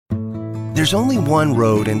There's only one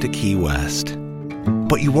road into Key West,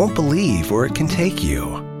 but you won't believe where it can take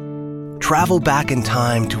you. Travel back in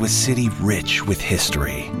time to a city rich with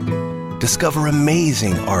history. Discover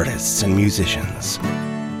amazing artists and musicians.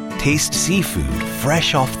 Taste seafood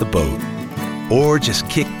fresh off the boat. Or just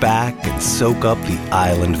kick back and soak up the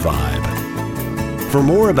island vibe. For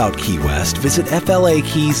more about Key West, visit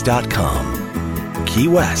flakeys.com. Key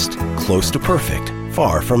West, close to perfect,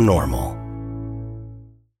 far from normal.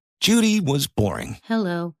 Judy was boring.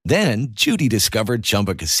 Hello. Then Judy discovered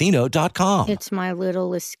ChumbaCasino.com. It's my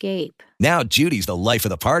little escape. Now Judy's the life of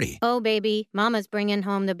the party. Oh, baby, mama's bringing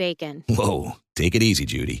home the bacon. Whoa, take it easy,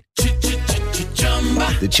 Judy.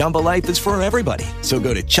 The Chumba life is for everybody. So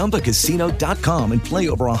go to ChumbaCasino.com and play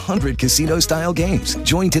over 100 casino-style games.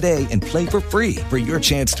 Join today and play for free for your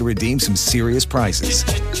chance to redeem some serious prizes.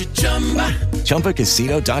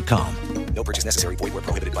 ChumbaCasino.com. No purchase necessary. Void where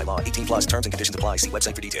prohibited by law. 18 plus terms and conditions apply. See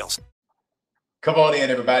website for details. Come on in,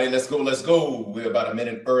 everybody. Let's go. Let's go. We're about a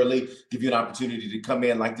minute early. Give you an opportunity to come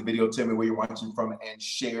in, like the video, tell me where you're watching from, and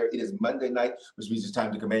share. It is Monday night, which means it's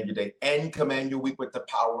time to command your day and command your week with the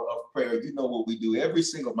power of prayer. You know what we do every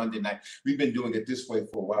single Monday night. We've been doing it this way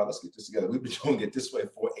for a while. Let's get this together. We've been doing it this way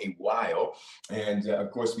for a while. And of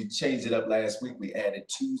course, we changed it up last week. We added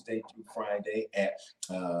Tuesday through Friday at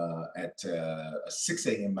 6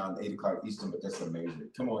 a.m. Mountain, 8 o'clock Eastern, but that's amazing.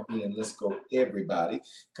 Come on in. Let's go, everybody.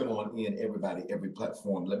 Come on in, everybody. Every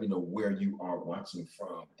platform. Let me know where you are watching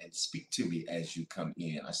from and speak to me as you come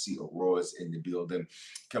in. I see Aurora's in the building.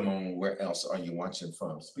 Come on, where else are you watching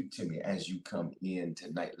from? Speak to me as you come in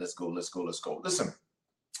tonight. Let's go, let's go, let's go. Listen,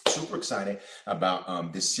 super excited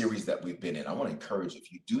about this series that we've been in. I want to encourage,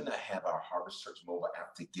 if you do not have our Harvest Church mobile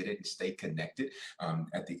app, to get it and stay connected.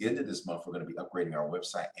 At the end of this month, we're going to be upgrading our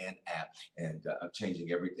website and app and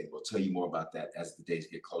changing everything. We'll tell you more about that as the days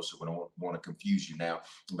get closer. We don't want to confuse you now,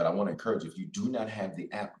 but I want to encourage, if you do not have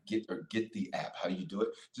the app, get the app. How do you do it?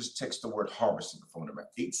 Just text the word Harvest to the phone number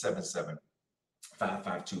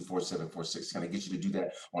 877-552-4746. Can I get you to do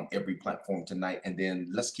that on every platform tonight? And then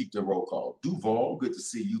let's keep the roll call. Duval, good to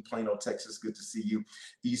see you. Plano, Texas, good to see you.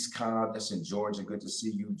 East Cobb, that's in Georgia, good to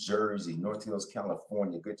see you. Jersey, North Hills,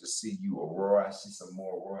 California, good to see you. Aurora, I see some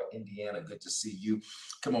more. Aurora, Indiana, good to see you.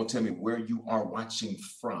 Come on, tell me where you are watching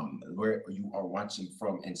from. Where you are watching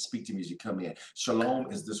from, and speak to me as you come in.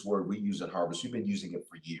 Shalom is this word we use at Harvest. We've been using it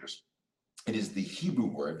for years. It is the Hebrew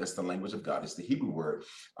word. That's the language of God. It's the Hebrew word,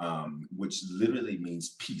 which literally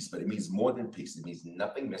means peace, but it means more than peace. It means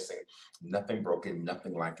nothing missing, nothing broken,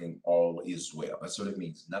 nothing lacking, all is well. That's what it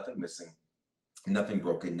means. Nothing missing, nothing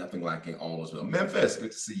broken, nothing lacking, all is well. Memphis,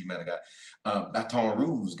 good to see you, man of God. Baton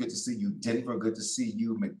Rouge, good to see you. Denver, good to see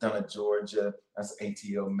you. McDonough, Georgia, that's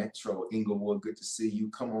ATL Metro. Inglewood, good to see you.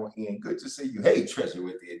 Come on in, good to see you. Hey, Treasure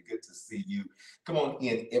with it, good to see you. Come on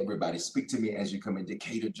in, everybody. Speak to me as you come in.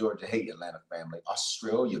 Decatur, Georgia. Hey, Atlanta family.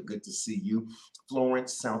 Australia, good to see you.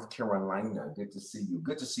 Florence, South Carolina, good to see you.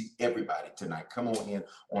 Good to see everybody tonight. Come on in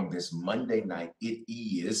on this Monday night. It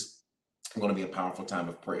is going to be a powerful time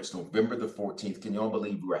of prayer. It's November the 14th. Can you all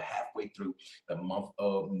believe we're halfway through the month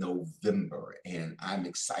of November? And I'm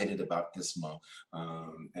excited about this month.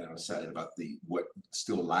 And I'm excited about what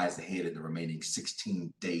still lies ahead in the remaining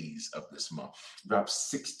 16 days of this month. Drop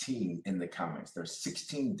 16 in the comments. There's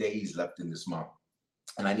 16 days left in this month.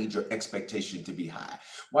 And I need your expectation to be high.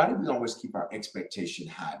 Why do we always keep our expectation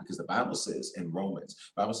high? Because the Bible says in Romans,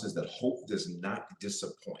 the Bible says that hope does not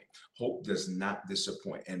disappoint. Hope does not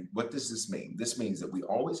disappoint. And what does this mean? This means that we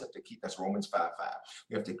always have to keep, that's Romans 5:5.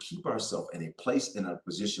 We have to keep ourselves in a place, in a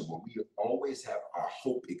position where we always have our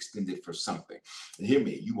hope extended for something. And hear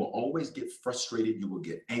me, you will always get frustrated. You will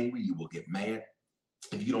get angry. You will get mad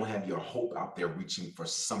if you don't have your hope out there reaching for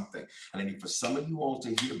something. And I need for some of you all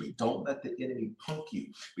to hear me. Don't let the enemy punk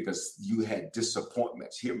you because you had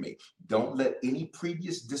disappointments. Hear me. Don't let any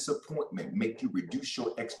previous disappointment make you reduce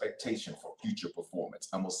your expectation for future performance.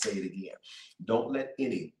 I'm going to say it again. Don't let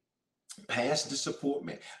any past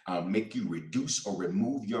disappointment make you reduce or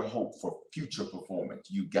remove your hope for future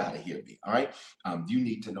performance. You got to hear me. All right. You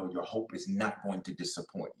need to know your hope is not going to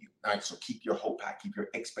disappoint you. All right. So keep your hope high. Keep your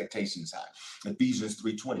expectations high. Ephesians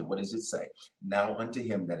 3:20. What does it say? Now unto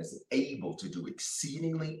him that is able to do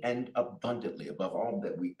exceedingly and abundantly above all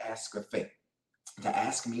that we ask or think. To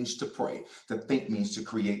ask means to pray. To think means to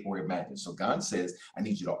create or imagine. So God says, I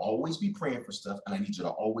need you to always be praying for stuff, and I need you to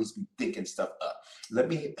always be thinking stuff up. Let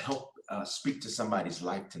me help speak to somebody's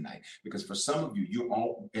life tonight, because for some of you, you're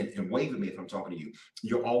all, and wave at me if I'm talking to you,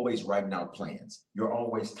 you're always writing out plans. You're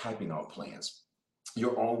always typing out plans.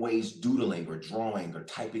 You're always doodling or drawing or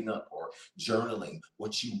typing up or journaling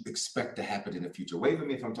what you expect to happen in the future. Wave at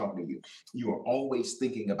me if I'm talking to you. You are always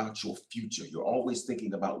thinking about your future. You're always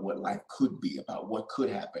thinking about what life could be, about what could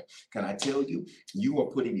happen. Can I tell you, you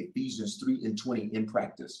are putting Ephesians 3:20 in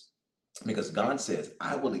practice. Because God says,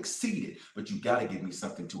 I will exceed it, but you got to give me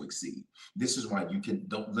something to exceed. This is why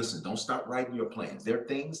don't start writing your plans. There are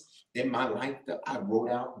things in my life that I wrote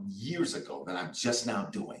out years ago that I'm just now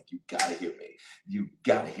doing. You got to hear me. You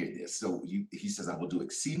got to hear this. He says, I will do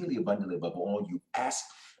exceedingly abundantly above all you ask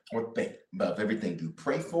or think, above everything you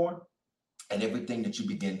pray for, and everything that you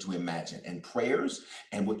begin to imagine. And prayers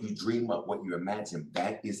and what you dream up, what you imagine,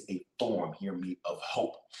 that is a form, hear me, of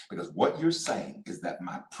hope. Because what you're saying is that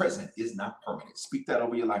my present is not permanent. Speak that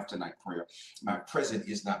over your life tonight, prayer. My present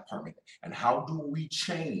is not permanent. And how do we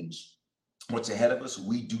change what's ahead of us?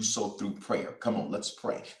 We do so through prayer. Come on, let's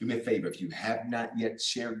pray. Do me a favor. If you have not yet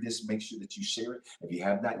shared this, make sure that you share it. If you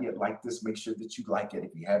have not yet liked this, make sure that you like it.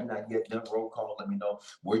 If you have not yet done roll call, let me know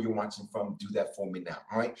where you're watching from. Do that for me now.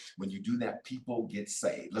 All right. When you do that, people get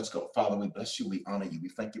saved. Let's go. Father, we bless you. We honor you. We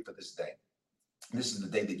thank you for this day. This is the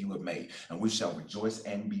day that you have made, and we shall rejoice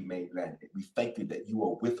and be made glad. We thank you that you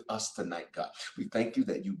are with us tonight, God. We thank you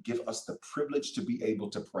that you give us the privilege to be able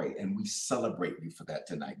to pray, and we celebrate you for that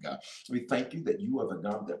tonight, God. We thank you that you are the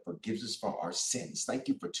God that forgives us for our sins. Thank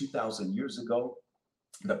you for 2,000 years ago.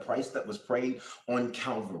 The price that was paid on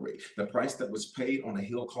Calvary, the price that was paid on a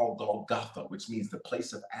hill called Golgotha, which means the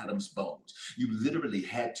place of Adam's bones. You literally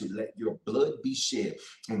had to let your blood be shed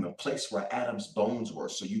on the place where Adam's bones were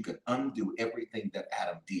so you could undo everything that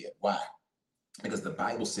Adam did. Why? Because the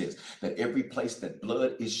Bible says that every place that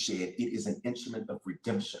blood is shed, it is an instrument of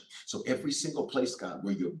redemption. So every single place, God,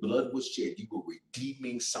 where your blood was shed, you were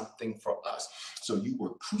redeeming something for us. So you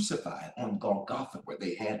were crucified on Golgotha where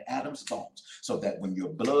they had Adam's bones, so that when your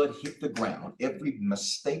blood hit the ground, every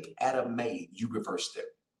mistake Adam made, you reversed it.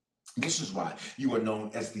 This is why you are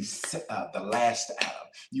known as the last Adam.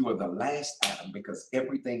 You are the last Adam because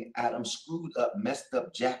everything Adam screwed up, messed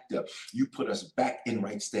up, jacked up, you put us back in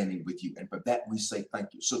right standing with you. And for that, we say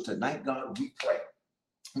thank you. So tonight, God, we pray.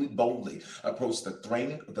 We boldly approach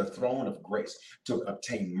the throne of grace to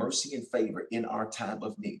obtain mercy and favor in our time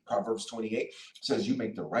of need. Proverbs 28 says, you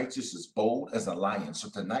make the righteous as bold as a lion. So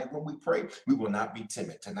tonight when we pray, we will not be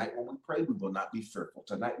timid. Tonight when we pray, we will not be fearful.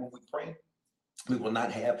 Tonight when we pray, we will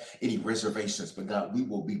not have any reservations, but God, we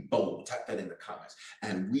will be bold. Type that in the comments.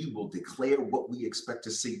 And we will declare what we expect to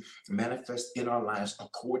see manifest in our lives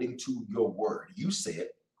according to your word. You said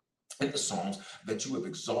in the Psalms that you have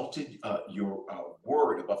exalted your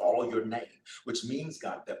word above all your name, which means,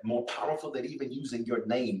 God, that more powerful than even using your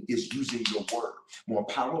name is using your word. More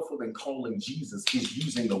powerful than calling Jesus is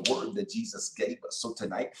using the word that Jesus gave us. So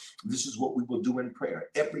tonight, this is what we will do in prayer.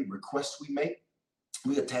 Every request we make,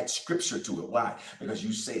 we attach scripture to it. Why? Because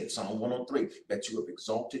you said, Psalm 103, that you have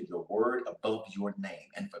exalted your word above your name.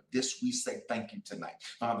 And for this, we say thank you tonight.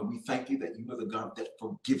 Father, we thank you that you are the God that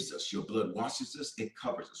forgives us. Your blood washes us. It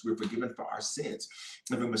covers us. We're forgiven for our sins,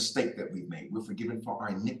 every mistake that we've made. We're forgiven for our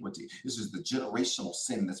iniquity. This is the generational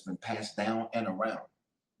sin that's been passed down and around.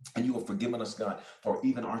 And you have forgiven us, God, for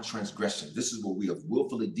even our transgression. This is where we have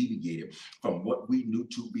willfully deviated from what we knew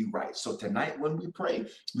to be right. So tonight when we pray,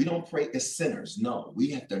 we don't pray as sinners. No, we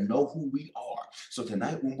have to know who we are. So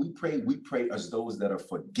tonight when we pray as those that are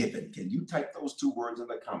forgiven. Can you type those two words in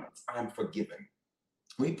the comments? I'm forgiven.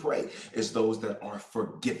 We pray as those that are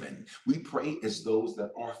forgiven. We pray as those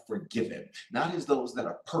that are forgiven, not as those that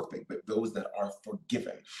are perfect, but those that are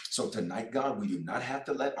forgiven. So tonight, God, we do not have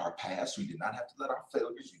to let our past, we do not have to let our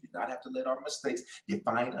failures, we do not have to let our mistakes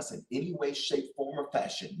define us in any way, shape, form, or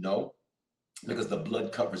fashion. No, because the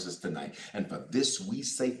blood covers us tonight. And for this, we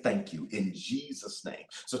say thank you in Jesus' name.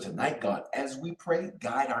 So tonight, God, as we pray,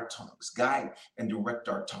 guide our tongues, guide and direct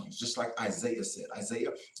our tongues. Just like Isaiah said.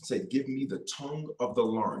 Isaiah said, give me the tongue of the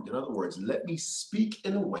learned. In other words, let me speak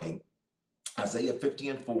in a way, Isaiah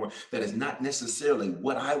 50:4, that is not necessarily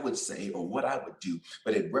what I would say or what I would do,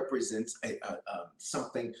 but it represents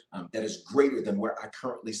something that is greater than where I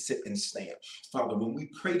currently sit and stand. Father, when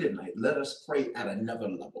we pray tonight, let us pray at another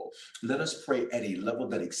level. Let us pray at a level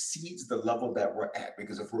that exceeds the level that we're at,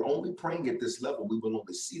 because if we're only praying at this level, we will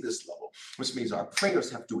only see this level, which means our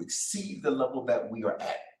prayers have to exceed the level that we are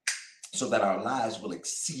at, so that our lives will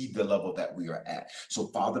exceed the level that we are at. So,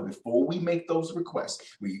 Father, before we make those requests,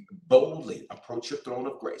 we boldly approach your throne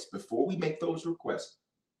of grace. Before we make those requests,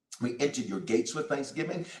 we enter your gates with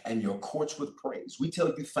thanksgiving and your courts with praise. We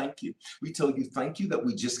tell you thank you. We tell you thank you that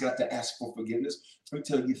we just got to ask for forgiveness. We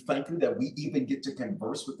tell you thank you that we even get to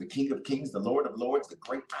converse with the King of Kings, the Lord of Lords, the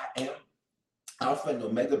great I am. Alpha and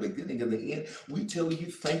Omega, beginning and the end. We tell you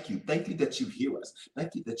thank you. Thank you that you hear us.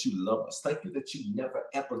 Thank you that you love us. Thank you that you never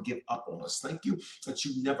ever give up on us. Thank you that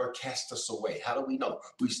you never cast us away. How do we know?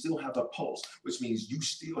 We still have a pulse, which means you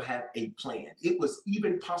still have a plan. It was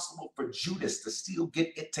even possible for Judas to still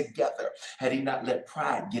get it together had he not let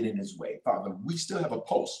pride get in his way. Father, we still have a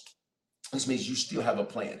pulse. This means you still have a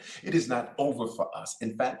plan. It is not over for us.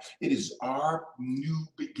 In fact, it is our new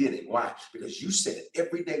beginning. Why? Because you said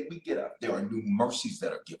every day we get up, there are new mercies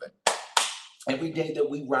that are given. Every day that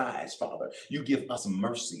we rise, Father, you give us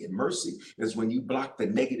mercy. And mercy is when you block the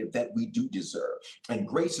negative that we do deserve. And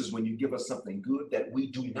grace is when you give us something good that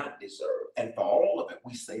we do not deserve. And for all of it,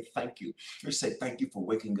 we say thank you. We say thank you for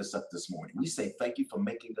waking us up this morning. We say thank you for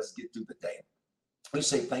making us get through the day. We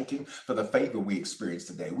say thank you for the favor we experienced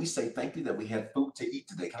today. We say thank you that we had food to eat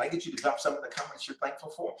today. Can I get you to drop some of the comments you're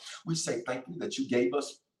thankful for? We say thank you that you gave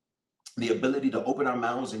us the ability to open our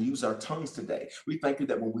mouths and use our tongues today. We thank you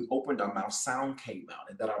that when we opened our mouth, sound came out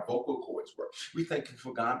and that our vocal cords were. We thank you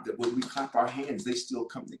for God that when we clap our hands, they still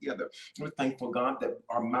come together. We're thankful, God, that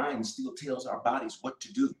our mind still tells our bodies what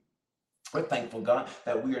to do. We're thankful, God,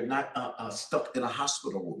 that we are not stuck in a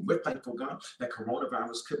hospital room. We're thankful, God, that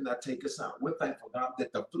coronavirus could not take us out. We're thankful, God,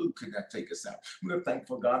 that the flu could not take us out. We're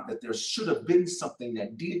thankful, God, that there should have been something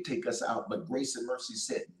that did take us out, but grace and mercy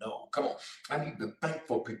said no. Come on. I need the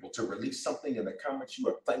thankful people to release something in the comments you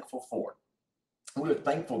are thankful for. We are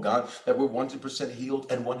thankful, God, that we're 100%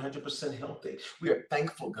 healed and 100% healthy. We are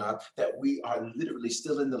thankful, God, that we are literally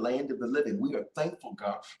still in the land of the living. We are thankful,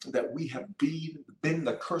 God, that we have been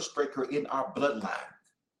the curse breaker in our bloodline.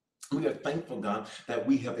 We are thankful, God, that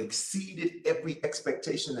we have exceeded every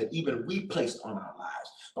expectation that even we placed on our lives.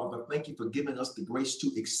 Father, thank you for giving us the grace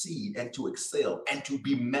to exceed and to excel and to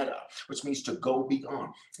be meta, which means to go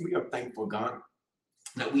beyond. We are thankful, God,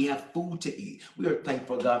 that we have food to eat. We are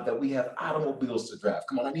thankful, God, that we have automobiles to drive.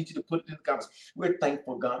 Come on, I need you to put it in the comments. We're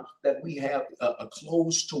thankful, God, that we have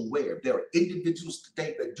clothes to wear. There are individuals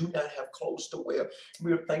today that do not have clothes to wear.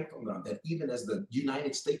 We are thankful, God, that even as the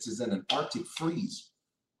United States is in an Arctic freeze,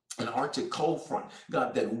 an Arctic cold front,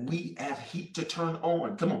 God, that we have heat to turn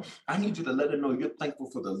on. Come on, I need you to let them know you're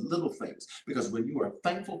thankful for the little things, because when you are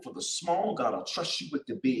thankful for the small, God will trust you with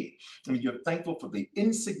the big. When you're thankful for the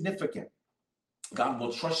insignificant, God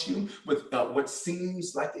will trust you with what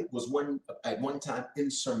seems like it was at one time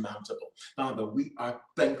insurmountable. Father, we are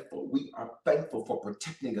thankful. We are thankful for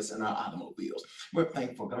protecting us in our automobiles. We're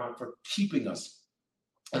thankful, God, for keeping us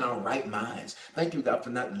in our right minds. Thank you, God, for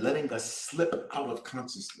not letting us slip out of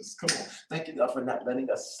consciousness. Come on. Thank you, God, for not letting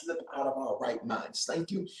us slip out of our right minds.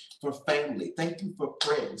 Thank you for family. Thank you for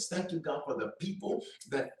friends. Thank you, God, for the people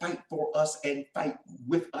that fight for us and fight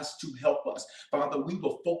with us to help us. Father, we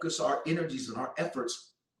will focus our energies and our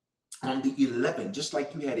efforts on the 11, just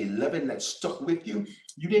like you had 11 that stuck with you.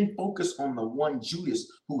 You didn't focus on the one Judas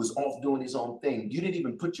who was off doing his own thing. You didn't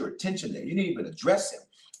even put your attention there. You didn't even address him.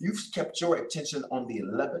 You've kept your attention on the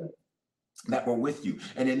 11 that were with you.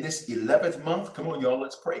 And in this 11th month, come on, y'all,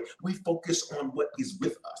 let's pray. We focus on what is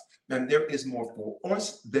with us. And there is more for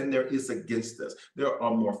us than there is against us. There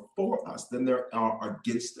are more for us than there are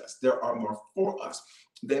against us. There are more for us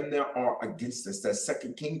than there are against us. That's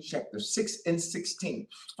 2 Kings chapter 6 and 16.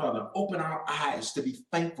 Father, open our eyes to be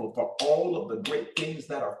thankful for all of the great things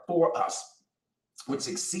that are for us, which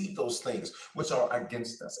exceed those things which are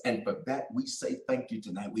against us. And for that, we say thank you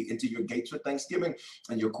tonight. We enter your gates with thanksgiving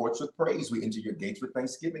and your courts with praise. We enter your gates with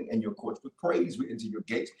thanksgiving and your courts with praise. We enter your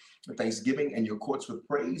gates with thanksgiving and your courts with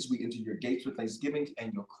praise. We enter your gates with thanksgiving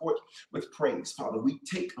and your court with praise. Father, we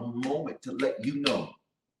take a moment to let you know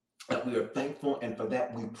that we are thankful, and for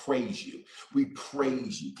that we praise you. We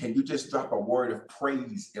praise you. Can you just drop a word of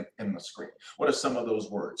praise in the screen? What are some of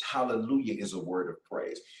those words? Hallelujah is a word of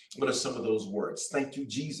praise. What are some of those words? Thank you,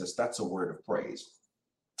 Jesus. That's a word of praise.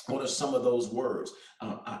 What are some of those words?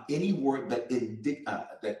 Any word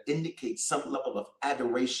that indicates some level of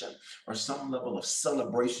adoration or some level of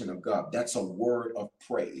celebration of God, that's a word of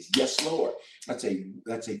praise. Yes, Lord. That's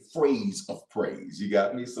a phrase of praise. You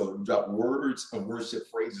got me? So drop words of worship,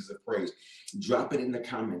 phrases of praise. Drop it in the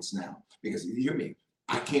comments now, because you hear me.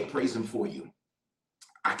 I can't praise him for you.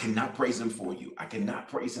 I cannot praise him for you. I cannot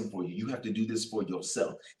praise him for you. You have to do this for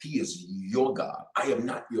yourself. He is your God. I am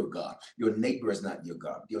not your God. Your neighbor is not your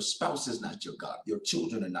God. Your spouse is not your God. Your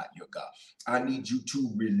children are not your God. I need you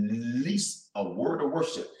to release a word of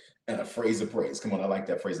worship and a phrase of praise. Come on, I like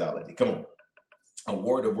that phraseology. Come on. A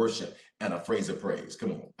word of worship and a phrase of praise.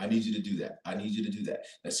 Come on. I need you to do that. I need you to do that.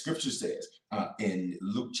 The scripture says in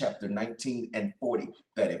Luke chapter 19 and 40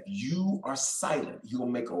 that if you are silent, you'll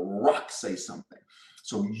make a rock say something.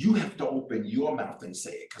 So you have to open your mouth and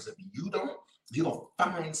say it, because if you don't, You're going to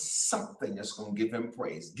find something that's going to give him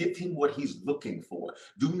praise. Give him what he's looking for.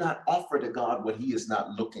 Do not offer to God what he is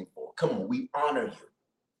not looking for. Come on, we honor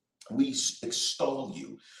you. We extol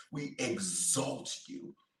you. We exalt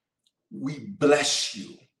you. We bless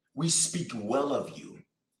you. We speak well of you.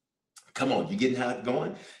 Come on, you getting how it's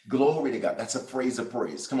going? Glory to God. That's a phrase of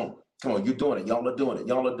praise. Come on. Come on, you're doing it. Y'all are doing it.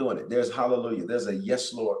 Y'all are doing it. There's hallelujah. There's a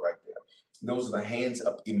yes, Lord, right there. Those are the hands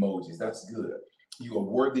up emojis. That's good. You are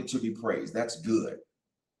worthy to be praised. That's good.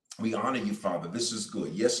 We honor you, Father. This is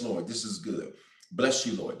good. Yes, Lord, this is good. Bless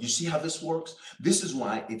you, Lord. You see how this works? This is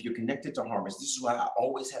why, if you're connected to Harvest, this is why I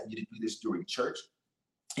always have you to do this during church.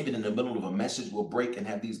 Even in the middle of a message, we'll break and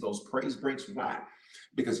have those praise breaks. Why?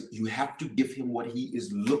 Because you have to give him what he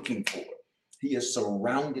is looking for. He is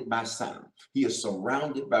surrounded by sound. He is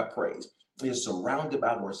surrounded by praise. He is surrounded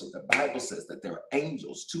by worship. The Bible says that there are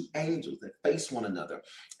angels, two angels that face one another,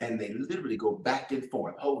 and they literally go back and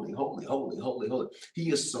forth. Holy, holy, holy, holy, holy.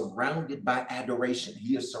 He is surrounded by adoration.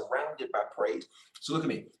 He is surrounded by praise. So look at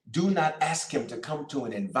me. Do not ask him to come to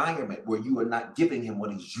an environment where you are not giving him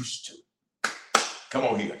what he's used to. Come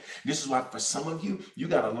on here. This is why for some of you, you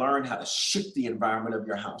got to learn how to shift the environment of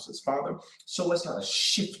your houses. Father, show us how to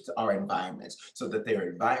shift our environments so that they're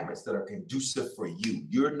environments that are conducive for you.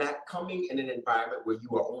 You're not coming in an environment where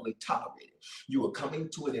you are only tolerated. You are coming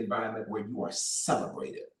to an environment where you are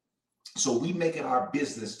celebrated. So we make it our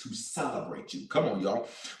business to celebrate you. Come on, y'all.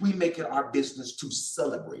 We make it our business to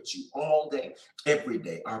celebrate you all day, every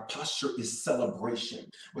day. Our posture is celebration,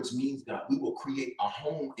 which means that we will create a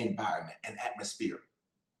home environment, an atmosphere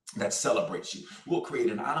that celebrates you. We'll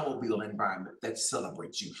create an automobile environment that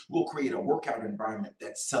celebrates you. We'll create a workout environment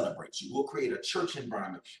that celebrates you. We'll create a church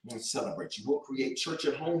environment that celebrates you. We'll create church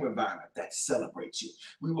at home environment that celebrates you.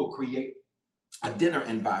 We will create a dinner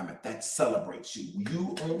environment that celebrates you.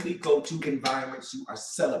 You only go to environments you are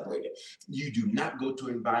celebrated. You do not go to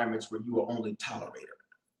environments where you are only tolerated.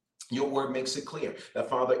 Your word makes it clear that,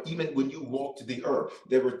 Father, even when you walked the earth,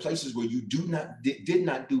 there were places where you did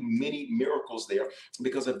not do many miracles there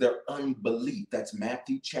because of their unbelief. That's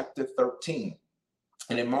Matthew chapter 13.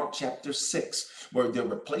 And in Mark chapter 6, where there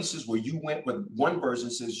were places where you went, with one version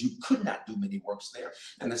says you could not do many works there.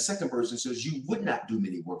 And the second version says you would not do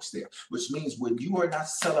many works there, which means when you are not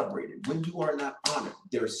celebrated, when you are not honored,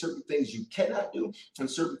 there are certain things you cannot do and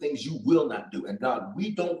certain things you will not do. And God,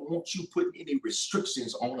 we don't want you putting any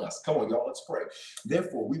restrictions on us. Come on, y'all, let's pray.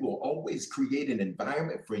 Therefore, we will always create an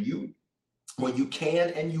environment for you where you can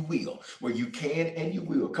and you will, where you can and you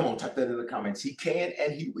will. Come on, type that in the comments. He can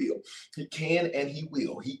and he will. He can and he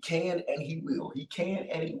will. He can and he will. He can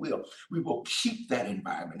and he will. We will keep that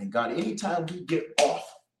environment. And God, anytime we get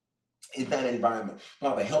off in that environment,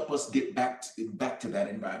 Father, help us get back to that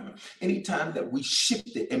environment. Anytime that we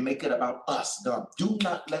shift it and make it about us, God, do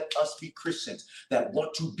not let us be Christians that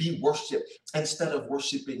want to be worshiped instead of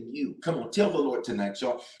worshiping you. Come on, tell the Lord tonight,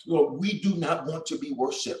 y'all. Lord, we do not want to be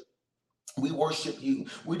worshiped. We worship you.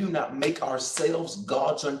 We do not make ourselves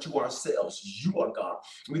gods unto ourselves. You are God.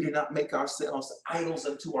 We do not make ourselves idols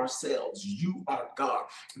unto ourselves. You are God.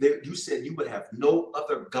 You said you would have no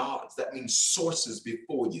other gods. That means sources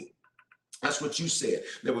before you. That's what you said.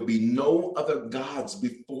 There would be no other gods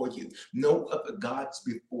before you. No other gods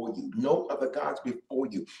before you. No other gods before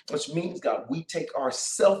you. Which means, God, we take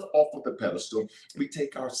ourselves off of the pedestal. We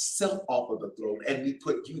take ourselves off of the throne and we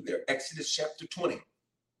put you there. Exodus chapter 20.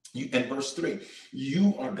 In verse 3,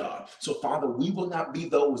 you are God. So, Father, we will not be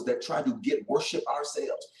those that try to get worship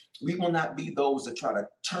ourselves. We will not be those that try to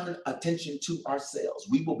turn attention to ourselves.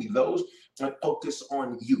 We will be those that focus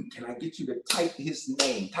on you. Can I get you to type his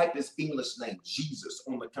name, type his English name, Jesus,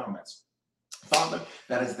 on the comments? Father,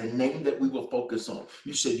 that is the name that we will focus on.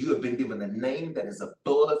 You said you have been given a name that is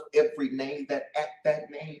above every name, that at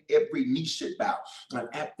that name, every knee should bow. And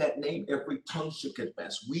at that name, every tongue should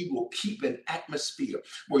confess. We will keep an atmosphere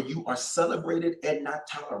where you are celebrated and not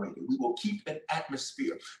tolerated. We will keep an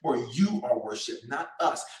atmosphere where you are worshiped, not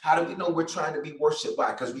us. How do we know we're trying to be worshiped?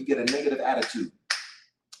 Why? Because we get a negative attitude.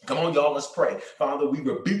 Come on, y'all, let's pray. Father, we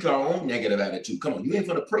rebuke our own negative attitude. Come on, you ain't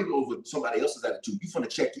going to pray over somebody else's attitude. You're going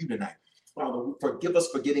to check you tonight. Father, forgive us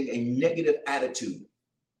for getting a negative attitude.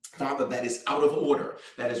 Father, that is out of order.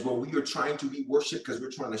 That is where we are trying to be worshiped because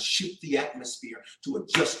we're trying to shift the atmosphere to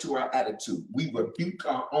adjust to our attitude. We rebuke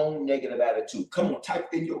our own negative attitude. Come on, type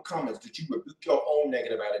in your comments that you rebuke your own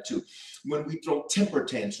negative attitude. When we throw temper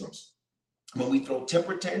tantrums,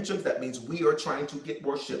 that means we are trying to get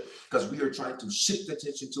worship because we are trying to shift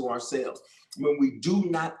attention to ourselves. When we do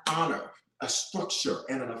not honor a structure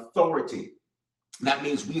and an authority, That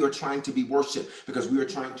means we are trying to be worshiped because we are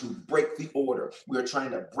trying to break the order. We are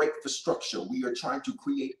trying to break the structure. We are trying to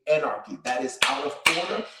create anarchy. That is out of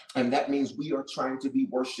order, and that means we are trying to be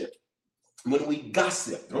worshiped. When we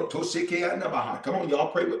gossip, come on,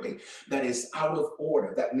 y'all, pray with me. That is out of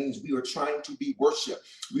order. That means we are trying to be worshiped.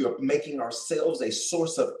 We are making ourselves a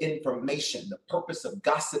source of information. The purpose of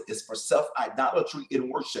gossip is for self-idolatry in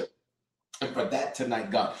worship. And for that tonight,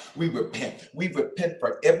 God, we repent. We repent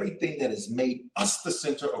for everything that has made us the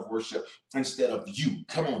center of worship instead of you.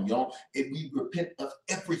 Come on, y'all. And we repent of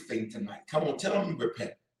everything tonight. Come on, tell them we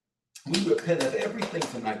repent. We repent of everything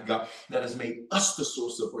tonight, God, that has made us the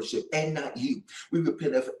source of worship and not you. We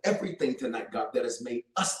repent of everything tonight, God, that has made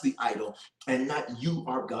us the idol and not you,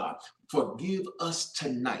 our God. Forgive us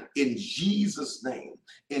tonight in Jesus' name.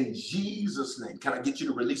 In Jesus' name. Can I get you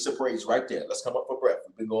to release a praise right there? Let's come up for breath.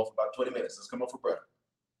 We've been going for about 20 minutes. Let's come up for breath.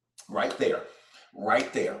 Right there.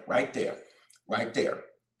 Right there. Right there. Right there.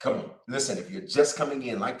 Come on. Listen, if you're just coming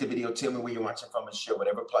in, like the video, tell me where you're watching from and share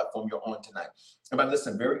whatever platform you're on tonight. But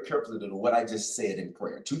listen very carefully to what I just said in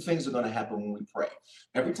prayer. Two things are going to happen when we pray.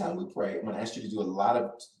 Every time we pray, I'm going to ask you to do a lot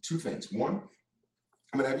of two things. One,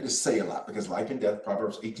 I'm going to have you to say a lot because life and death,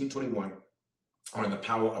 Proverbs 18:21, are in the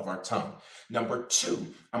power of our tongue. Number two,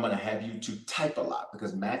 I'm going to have you to type a lot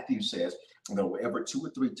because Matthew says that wherever two or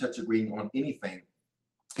three touch agreeing on anything,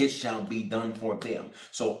 it shall be done for them.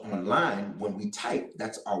 So online, when we type,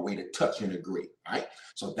 that's our way to touch and agree, right?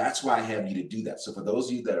 So that's why I have you to do that. So for those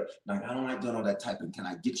of you that are like, I don't like doing all that typing, can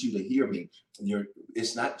I get you to hear me?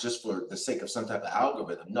 It's not just for the sake of some type of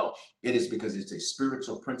algorithm. No, it is because it's a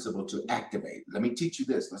spiritual principle to activate. Let me teach you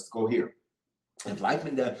this. Let's go here. If life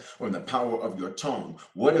and death are in the power of your tongue,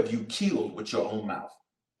 what have you killed with your own mouth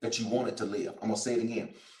that you wanted to live? I'm going to say it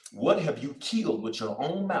again. What have you killed with your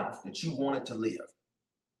own mouth that you wanted to live?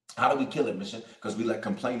 How do we kill it, Bishop? Because we let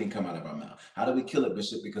complaining come out of our mouth. How do we kill it,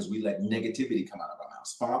 Bishop? Because we let negativity come out of our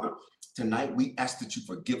mouths. Father, tonight we ask that you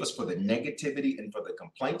forgive us for the negativity and for the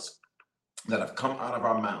complaints that have come out of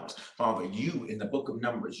our mouths. Father, you in the book of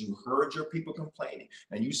Numbers, you heard your people complaining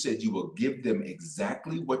and you said you will give them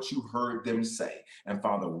exactly what you heard them say. And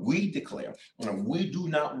Father, we declare, and we do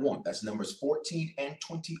not want, that's Numbers 14 and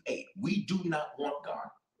 28. We do not want, God,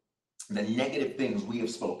 the negative things we have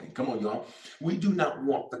spoken. Come on, y'all. We do not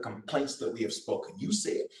want the complaints that we have spoken. You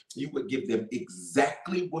said you would give them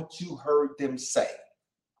exactly what you heard them say.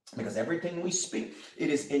 Because everything we speak, it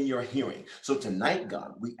is in your hearing. So tonight,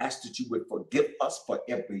 God, we ask that you would forgive us for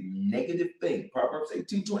every negative thing, Proverbs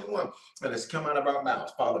 18:21, that has come out of our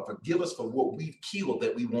mouths. Father, forgive us for what we've killed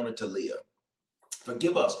that we wanted to live.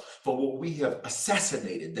 Forgive us for what we have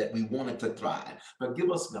assassinated that we wanted to thrive.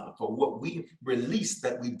 Forgive us, God, for what we released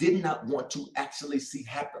that we did not want to actually see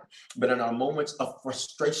happen. But in our moments of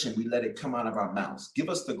frustration, we let it come out of our mouths. Give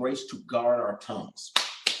us the grace to guard our tongues.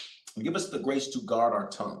 Give us the grace to guard our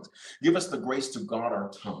tongues. Give us the grace to guard our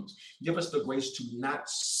tongues. Give us the grace to not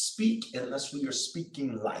speak unless we are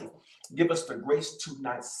speaking life. Give us the grace to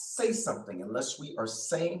not say something unless we are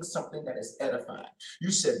saying something that is edifying.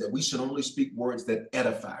 You said that we should only speak words that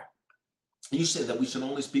edify. You said that we should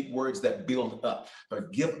only speak words that build up.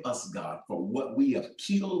 Forgive us, God, for what we have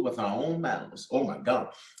killed with our own mouths. Oh my God.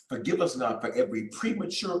 Forgive us, God, for every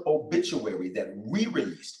premature obituary that we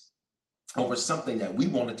released over something that we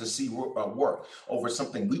wanted to see work, over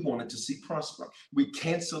something we wanted to see prosper. We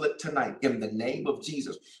cancel it tonight in the name of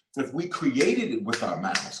Jesus. If we created it with our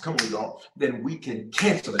mouths, come on, y'all, then we can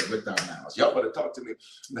cancel it with our mouths. Y'all better talk to me.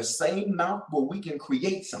 The same mouth where we can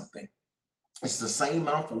create something, it's the same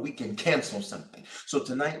mouth where we can cancel something. So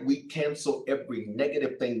tonight we cancel every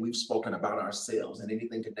negative thing we've spoken about ourselves and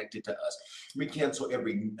anything connected to us. We cancel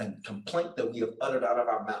every complaint that we have uttered out of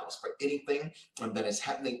our mouths for anything that is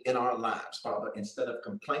happening in our lives. Father, instead of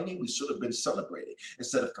complaining, we should have been celebrating.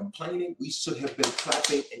 Instead of complaining, we should have been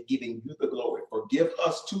clapping and giving you the glory. Forgive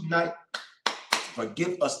us tonight.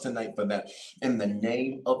 Forgive us tonight for that in the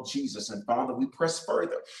name of Jesus. And Father, we press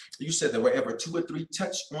further. You said that wherever two or three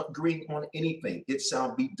touch on agreeing on anything, it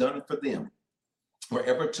shall be done for them.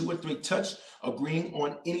 Wherever two or three touch agreeing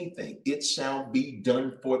on anything, it shall be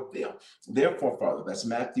done for them. Therefore, Father, that's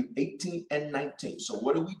Matthew 18 and 19. So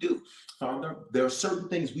what do? Father, there are certain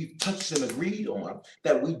things we've touched and agreed on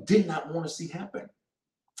that we did not want to see happen.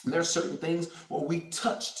 And there are certain things where we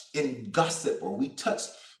touched in gossip, or we touched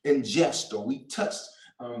in jest, or we touched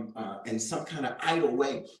in some kind of idle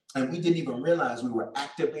way, and we didn't even realize we were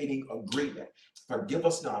activating agreement. Forgive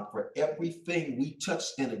us, God, for everything we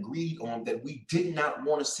touched and agreed on that we did not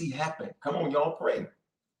want to see happen. Come on, y'all, pray.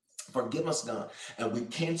 Forgive us, God. And we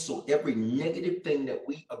cancel every negative thing that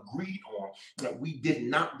we agreed on, that we did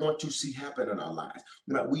not want to see happen in our lives,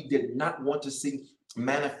 that we did not want to see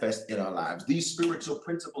manifest in our lives. These spiritual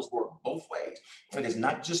principles work both ways. It is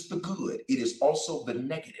not just the good, it is also the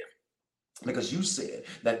negative. Because you said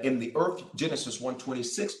that in the earth, Genesis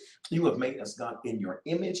 1:26, you have made us, God, in your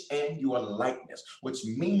image and your likeness, which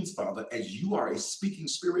means, Father, as you are a speaking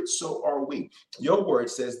spirit, so are we. Your word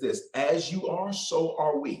says this: as you are, so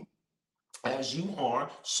are we. As you are,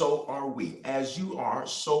 so are we. As you are,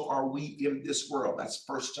 so are we in this world. That's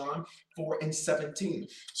 1 John 4:17.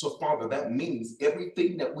 So, Father, that means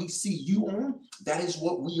everything that we see you on, that is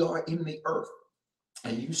what we are in the earth.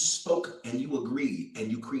 And you spoke and you agreed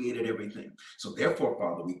and you created everything. So therefore,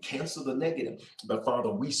 Father, we cancel the negative. But Father,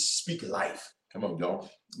 we speak life. Come on, y'all.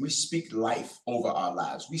 We speak life over our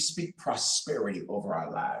lives. We speak prosperity over our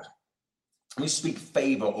lives. We speak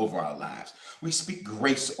favor over our lives. We speak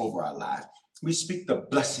grace over our lives. We speak the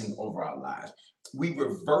blessing over our lives. We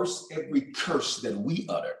reverse every curse that we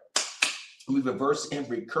utter. We reverse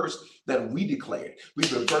every curse that we declared. We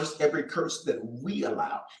reverse every curse that we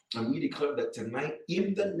allow. And we declare that tonight,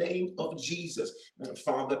 in the name of Jesus,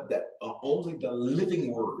 Father, that only the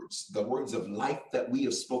living words, the words of life that we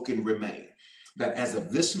have spoken remain. That as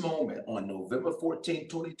of this moment, on November 14,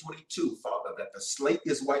 2022, Father, that the slate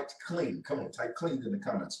is wiped clean. Come on, type clean in the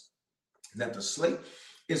comments. That the slate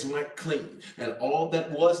is wiped clean. And all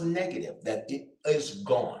that was negative, that it is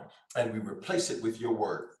gone. And we replace it with your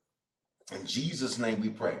word. In Jesus' name we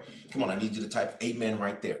pray. Come on, I need you to type amen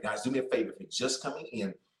right there. Guys, do me a favor. If you're just coming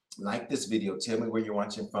in, like this video, tell me where you're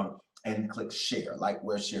watching from, and click share. Like,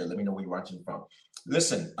 where, share. Let me know where you're watching from.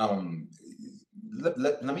 Listen,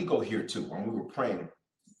 let me go here too. When we were praying,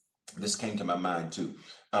 this came to my mind too.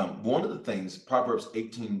 One of the things, Proverbs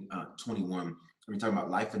 18:21, we're talking about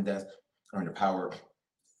life and death are in the power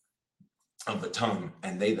of the tongue,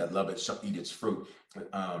 and they that love it shall eat its fruit.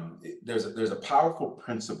 There's a powerful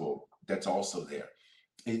principle that's also there.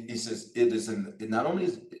 It says it is in, not only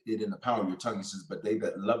is it in the power of your tongue, it says, but they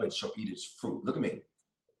that love it shall eat its fruit. Look at me.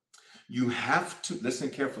 You have to listen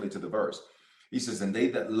carefully to the verse. He says, and they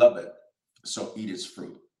that love it shall eat its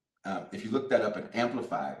fruit. If you look that up and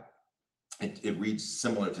amplify, it reads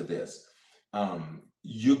similar to this.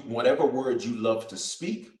 Whatever words you love to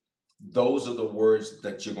speak, those are the words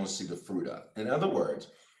that you're going to see the fruit of. In other words,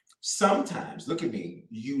 sometimes, look at me,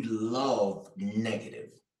 you love negative.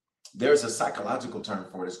 There's a psychological term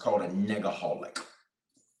for it. It's called a negaholic.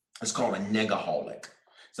 It's called a negaholic.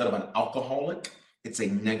 Instead of an alcoholic, it's a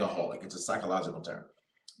negaholic. It's a psychological term.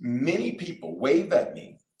 Many people, wave at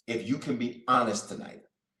me if you can be honest tonight,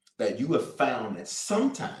 that you have found that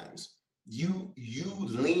sometimes you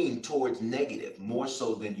lean towards negative more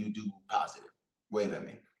so than you do positive. Wave at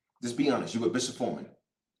me. Just be honest. You were Bishop Foreman.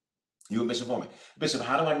 You were Bishop Foreman. Bishop,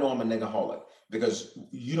 how do I know I'm a negaholic? Because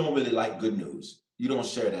you don't really like good news. You don't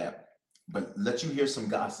share that. But let you hear some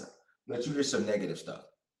gossip. Let you hear some negative stuff.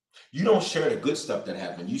 You don't share the good stuff that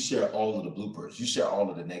happened. You share all of the bloopers. You share all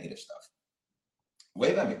of the negative stuff.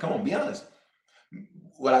 Wave at me. Come on, be honest.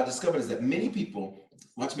 What I discovered is that many people,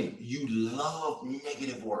 watch me, you love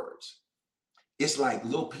negative words. It's like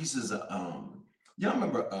little pieces of, y'all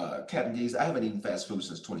remember Captain D's? I haven't eaten fast food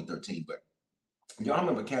since 2013, but y'all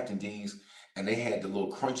remember Captain D's, and they had the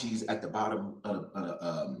little crunchies at the bottom of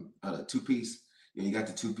the two-piece. You got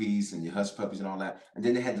the two-piece and your hush puppies and all that, and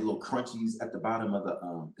then they had the little crunchies at the bottom of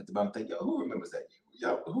the bottom thing. Yo, who remembers that?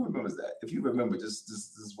 Yo, who remembers that? If you remember, just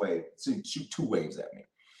this wave, shoot 2 waves at me.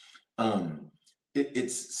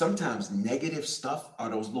 It's sometimes negative stuff are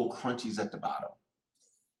those little crunchies at the bottom.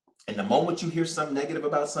 And the moment you hear something negative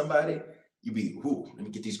about somebody, you be, ooh, let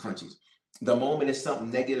me get these crunchies. The moment it's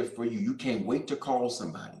something negative for you, you can't wait to call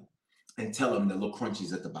somebody and tell them the little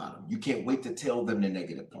crunchies at the bottom. You can't wait to tell them the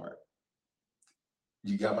negative part.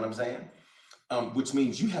 You got what I'm saying? Which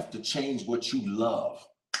means you have to change what you love.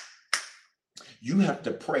 You have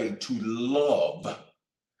to pray to love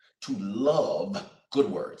good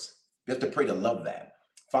words. You have to pray to love that.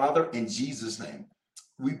 Father, in Jesus' name,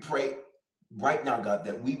 we pray right now, God,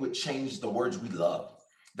 that we would change the words we love.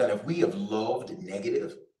 That if we have loved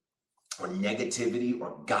negative or negativity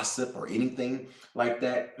or gossip or anything like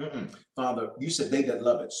that, Father, you said they that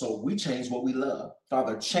love it. So we change what we love.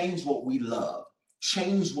 Father, change what we love.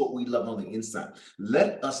 Change what we love on the inside.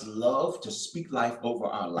 Let us love to speak life over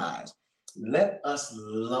our lives. Let us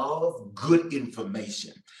love good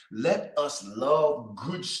information. Let us love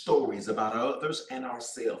good stories about others and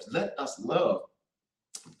ourselves. Let us love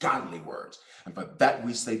godly words. And for that,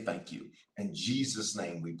 we say thank you. In Jesus'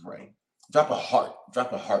 name we pray. Drop a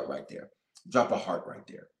heart right there. Drop a heart right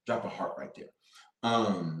there. Drop a heart right there.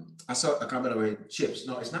 I saw a comment over here, chips.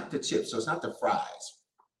 No, it's not the chips. So it's not the fries.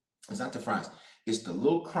 It's not the fries. It's the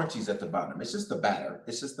little crunchies at the bottom. It's just the batter.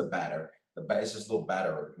 It's just the batter. It's just little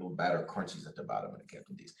batter crunchies at the bottom of the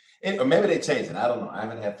Captain D's. Or maybe they changed it. I don't know. I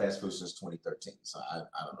haven't had fast food since 2013, so I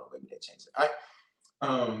don't know. Maybe they changed it. All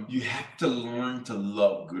right. You have to learn to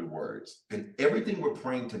love good words, and everything we're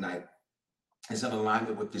praying tonight is in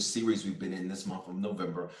alignment with this series we've been in this month of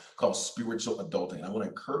November called Spiritual Adulting. I want to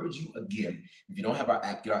encourage you again, if you don't have our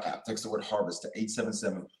app, get our app. Text the word harvest to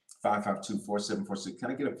 877-552-4746.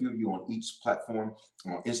 Can I get a few of you on each platform,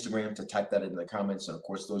 on Instagram, to type that in the comments? And of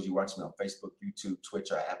course, those you watching on Facebook, YouTube,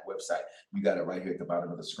 Twitch, our app website, you got it right here at the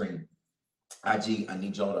bottom of the screen. IG, I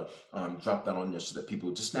need y'all to drop that on there so that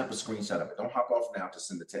people just snap a screenshot of it. Don't hop off now to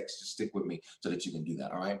send the text. Just stick with me so that you can do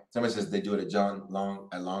that. All right. Somebody says they do it at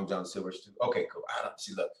Long John Silver's too. Okay, cool.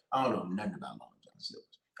 I don't know nothing about Long John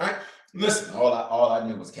Silver's. All right. Listen, all I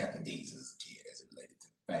knew was Captain D's as a kid as it related to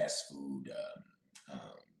fast food,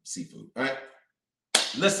 seafood. All right.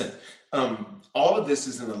 Listen, all of this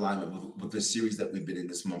is in alignment with this series that we've been in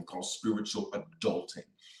this month called Spiritual Adulting.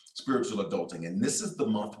 Spiritual Adulting. And this is the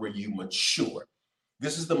month where you mature.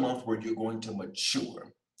 This is the month where you're going to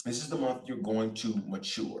mature. This is the month you're going to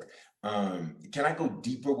mature. Can I go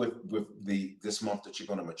deeper with this month that you're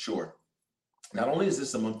going to mature? Not only is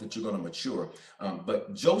this a month that you're going to mature,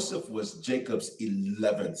 but Joseph was Jacob's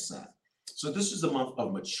 11th son. So this is a month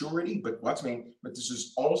of maturity, but watch me, but this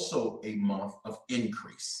is also a month of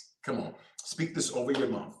increase. Come on, speak this over your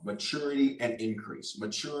month. Maturity and increase.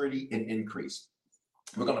 Maturity and increase.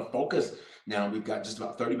 We're going to focus now. We've got just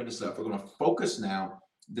about 30 minutes left. We're going to focus now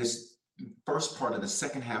this first part of the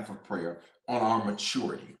second half of prayer on our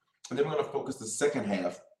maturity. And then we're going to focus the second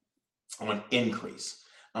half on increase.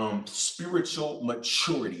 Spiritual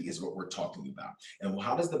maturity is what we're talking about. And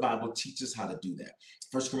how does the Bible teach us how to do that?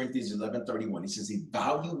 1 Corinthians 11:31, he says,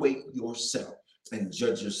 evaluate yourself and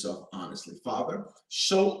judge yourself honestly. Father,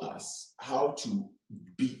 show us how to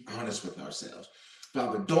be honest with ourselves.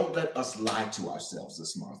 Father, don't let us lie to ourselves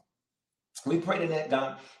this month. We pray to that,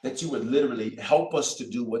 God, that you would literally help us to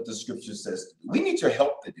do what the scripture says to do. We need your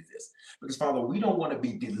help to do this because, Father, we don't want to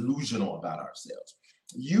be delusional about ourselves.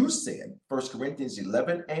 You said, 1 Corinthians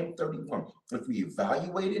 11:31, if we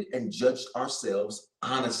evaluated and judged ourselves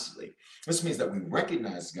honestly. This means that we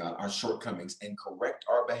recognize, God, our shortcomings and correct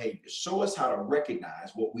our behavior. Show us how to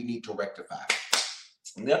recognize what we need to rectify.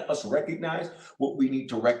 Let us recognize what we need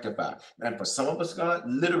to rectify. And for some of us, God,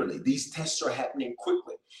 literally, these tests are happening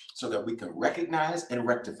quickly so that we can recognize and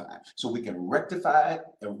rectify. So we can rectify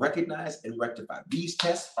and recognize and rectify. These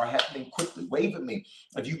tests are happening quickly. Wave at me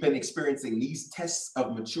if you've been experiencing these tests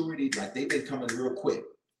of maturity like they've been coming real quick.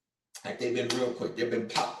 Like they've been real quick. They've been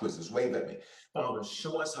pop quizzes. Wave at me. Father,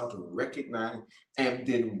 show us how to recognize and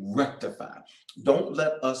then rectify. Don't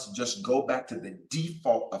let us just go back to the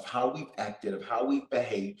default of how we've acted, of how we've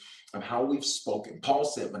behaved, of how we've spoken. Paul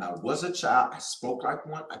said, when I was a child, I spoke like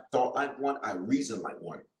one, I thought like one, I reasoned like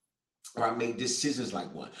one, or I made decisions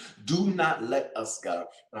like one. Do not let us, God,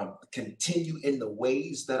 continue in the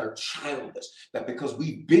ways that are childish, that because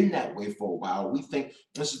we've been that way for a while, we think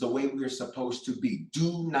this is the way we're supposed to be.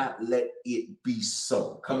 Do not let it be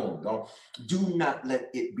so. Come on, God. Do not let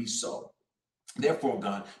it be so. Therefore,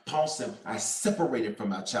 God, Paul said, I separated from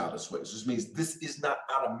my childish ways, which means this is not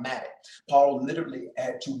automatic. Paul literally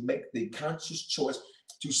had to make the conscious choice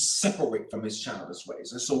to separate from his childish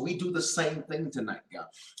ways. And so we do the same thing tonight, God.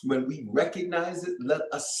 When we recognize it, let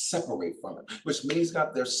us separate from it, which means,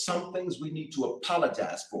 God, there's some things we need to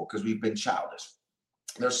apologize for because we've been childish.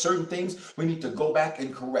 There are certain things we need to go back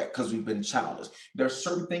and correct because we've been childish. There are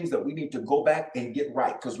certain things that we need to go back and get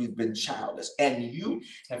right because we've been childish. And you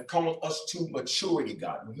have called us to maturity,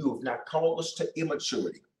 God. You have not called us to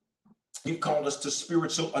immaturity. You've called us to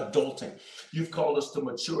spiritual adulting. You've called us to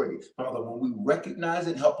maturity. Father, when we recognize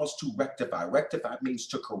it, help us to rectify. Rectify means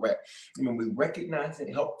to correct. And when we recognize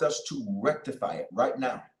it, help us to rectify it right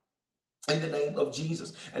now. In the name of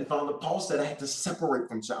Jesus. And Father, Paul said I had to separate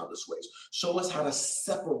from childish ways. Show us how to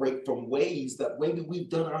separate from ways that maybe we've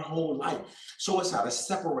done our whole life. Show us how to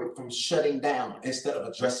separate from shutting down instead of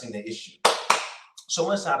addressing the issue. Show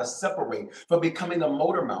us how to separate from becoming a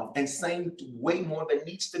motor mouth and saying way more than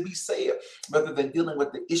needs to be said rather than dealing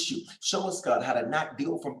with the issue. Show us, God, how to not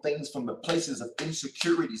deal from things from the places of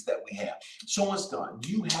insecurities that we have. Show us, God,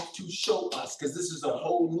 you have to show us because this is a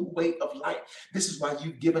whole new way of life. This is why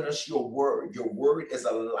you've given us your word. Your word is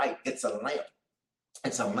a light. It's a lamp.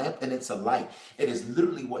 It's a lamp and it's a light. It is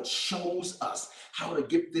literally what shows us how to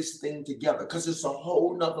get this thing together, because it's a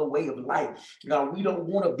whole nother way of life. Now, we don't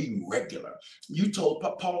want to be regular.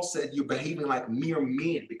 Paul said you're behaving like mere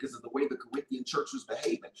men because of the way the Corinthian church was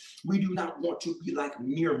behaving. We do not want to be like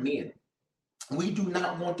mere men. We do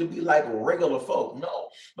not want to be like regular folk. No,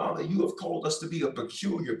 Father, you have called us to be a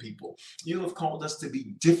peculiar people. You have called us to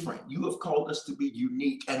be different. You have called us to be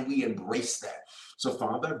unique, and we embrace that. So,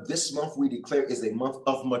 Father, this month we declare is a month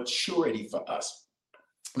of maturity for us.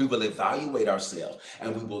 We will evaluate ourselves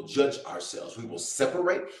and we will judge ourselves. We will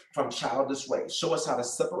separate from childish ways. Show us how to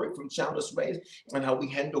separate from childish ways and how we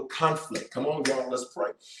handle conflict. Come on, y'all, let's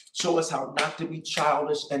pray. Show us how not to be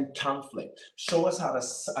childish and conflict. Show us how to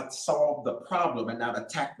solve the problem and not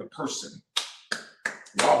attack the person.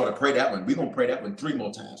 Y'all going to pray that one. We're going to pray that one 3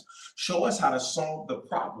 more times. Show us how to solve the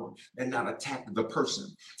problem and not attack the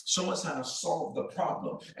person. Show us how to solve the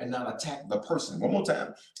problem and not attack the person. One more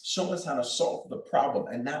time. Show us how to solve the problem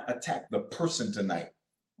and not attack the person tonight.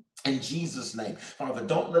 In Jesus' name, Father,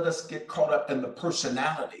 don't let us get caught up in the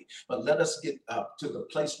personality, but let us get up to the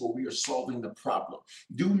place where we are solving the problem.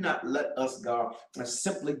 Do not let us, God,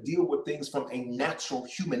 simply deal with things from a natural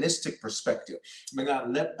humanistic perspective. But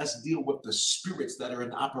God, let us deal with the spirits that are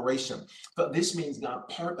in operation. But this means, God,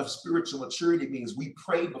 part of spiritual maturity means we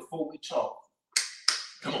pray before we talk.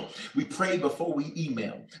 Come on. We pray before we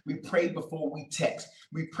email. We pray before we text.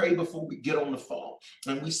 We pray before we get on the phone.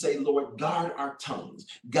 And we say, Lord, guard our tongues,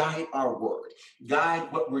 guide our word,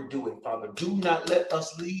 guide what we're doing, Father. Do not let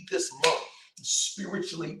us leave this month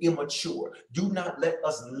spiritually immature. Do not let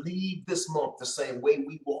us leave this month the same way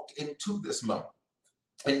we walked into this month.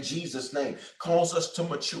 In Jesus' name, cause us to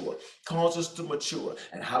mature, cause us to mature.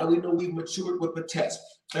 And how do we know we've matured? With the test.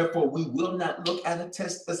 Therefore, we will not look at a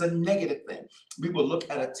test as a negative thing. We will look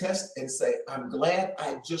at a test and say, I'm glad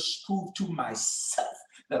I just proved to myself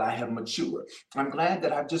that I have matured. I'm glad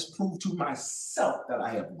that I've just proved to myself that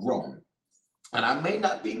I have grown. And I may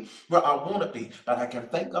not be where I want to be, but I can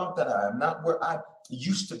thank God that I am not where I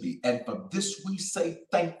used to be. And for this, we say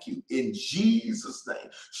thank you in Jesus' name.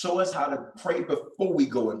 Show us how to pray before we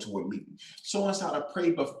go into a meeting. Show us how to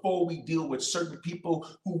pray before we deal with certain people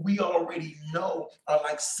who we already know are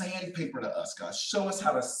like sandpaper to us, God. Show us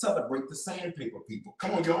how to celebrate the sandpaper people.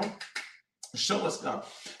 Come on, y'all. Show us, God,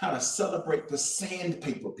 how to celebrate the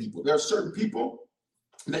sandpaper people. There are certain people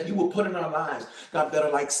that you will put in our lives, God, that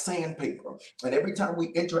are like sandpaper. And every time we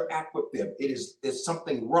interact with them, it's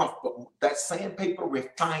something rough, but that sandpaper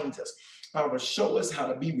refines us. Father, show us how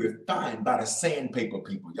to be refined by the sandpaper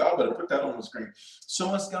people. Y'all better put that on the screen. Show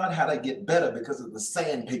us, God, how to get better because of the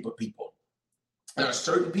sandpaper people. There are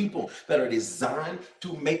certain people that are designed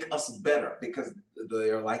to make us better because they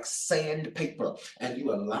are like sandpaper, and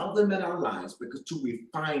you allow them in our lives because to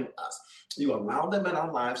refine us. You allow them in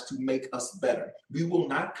our lives to make us better. We will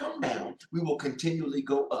not come down. We will continually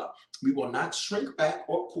go up. We will not shrink back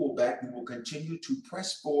or pull back. We will continue to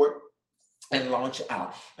press forward and launch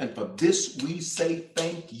out. And for this, we say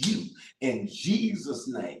thank you in Jesus'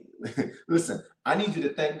 name. Listen, I need you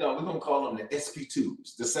to thank God. We're going to call them the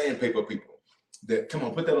SP2s, the sandpaper people. Come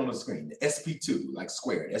on, put that on the screen. The SP2, like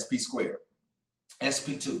squared, SP squared.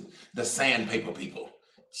 SP2, the sandpaper people.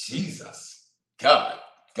 Jesus, God,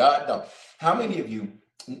 no. How many of you,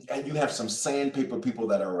 and you have some sandpaper people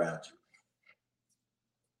that are around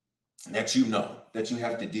you that you know that you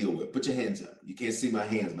have to deal with? Put your hands up. You can't see my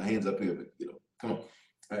hands. My hands up here, but come on.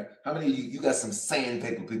 All right. How many of you got some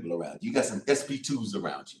sandpaper people around you? You got some SP2s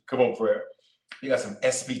around you. Come on, prayer. You got some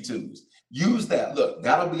SP2s. Use that. Look,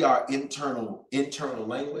 that'll be our internal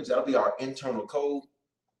language. That'll be our internal code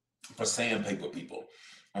for sandpaper people.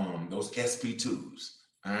 Those SP2s.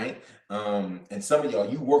 All right. And some of y'all,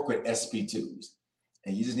 you work with SP2s,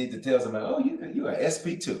 and you just need to tell somebody, oh, you are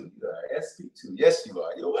SP2. You are SP2. Yes, you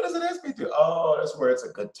are. What is an SP2? Oh, that's where it's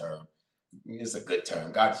a good term. It's a good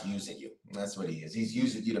term. God's using you. That's what he is. He's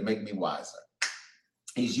using you to make me wiser.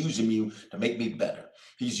 He's using you to make me better.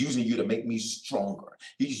 He's using you to make me stronger.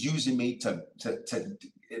 He's using me to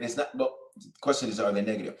and it's not, well, the question is, are they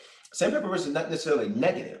negative? Sandpaper person is not necessarily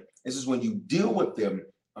negative. This is when you deal with them,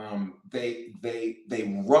 they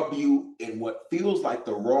rub you in what feels like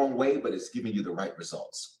the wrong way, but it's giving you the right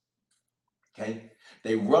results. Okay?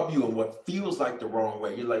 They rub you in what feels like the wrong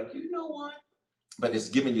way. You're like, you know what? But it's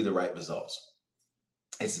giving you the right results.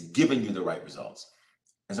 It's giving you the right results.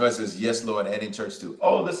 And somebody says, yes, Lord, and in church too.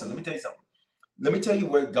 Oh, listen, let me tell you something. Let me tell you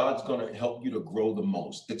where God's going to help you to grow the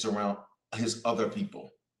most. It's around his other people.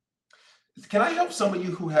 Can I help some of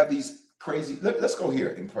you who have these crazy, let's go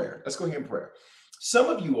here in prayer. Let's go here in prayer. Some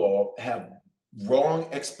of you all have wrong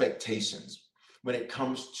expectations when it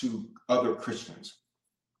comes to other Christians.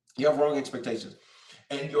 You have wrong expectations.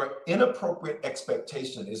 And your inappropriate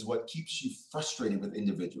expectation is what keeps you frustrated with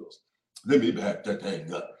individuals. Let me back that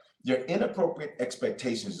thing up. Your inappropriate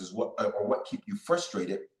expectations is what keep you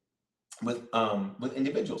frustrated with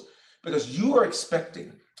individuals, because you are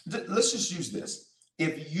expecting. Let's just use this.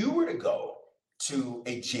 If you were to go to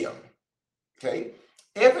a gym, okay,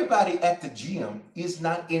 everybody at the gym is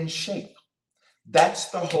not in shape. That's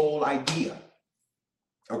the whole idea.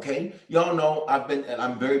 Okay, y'all know and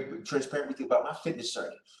I'm very transparent with you about my fitness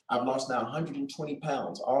journey. I've lost now 120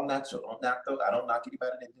 pounds, all natural. I don't knock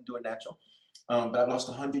anybody that didn't do it natural, but I've lost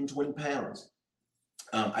 120 pounds.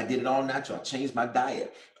 I did it all natural. I changed my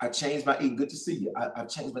diet. I changed my eating. Good to see you. I've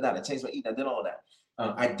changed my diet. I changed my eating. I did all that.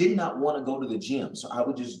 I did not want to go to the gym, so I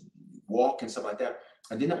would just walk and stuff like that.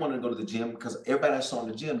 I did not want to go to the gym because everybody I saw in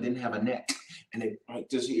the gym didn't have a neck, and they like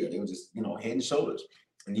just here. They were just head and shoulders,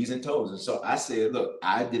 and knees and toes. And so I said, look,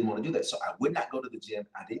 I didn't want to do that, so I would not go to the gym.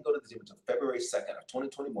 I didn't go to the gym until February 2nd of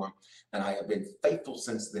 2021, and I have been faithful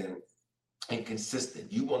since then and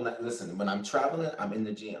consistent. You will not listen. When I'm traveling, I'm in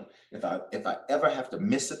the gym. If I ever have to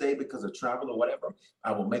miss a day because of travel or whatever,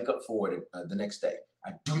 I will make up for it the next day.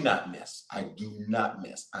 I do not miss. I do not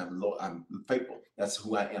miss. I'm faithful. That's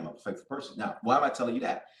who I am. I'm a faithful person. Now, why am I telling you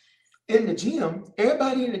that? In the gym,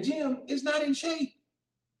 everybody in the gym is not in shape.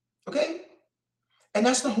 Okay? And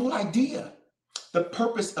that's the whole idea. The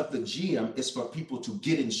purpose of the gym is for people to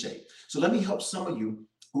get in shape. So let me help some of you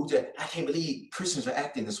who say, I can't believe Christians are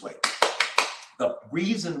acting this way. The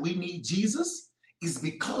reason we need Jesus is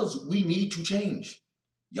because we need to change.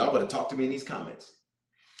 Y'all better talk to me in these comments.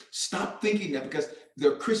 Stop thinking that because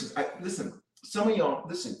they're Christians. Listen, some of y'all,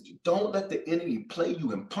 listen, don't let the enemy play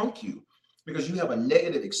you and punk you because you have a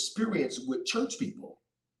negative experience with church people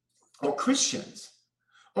or Christians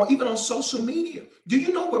or even on social media. Do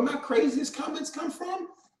you know where my craziest comments come from?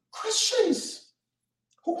 Christians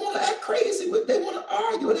who want to act crazy. They want to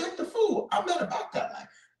argue and act a fool. I'm not about that life.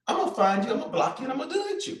 I'm going to find you, I'm going to block you, and I'm going to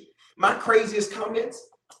delete you. My craziest comments,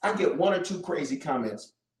 I get one or two crazy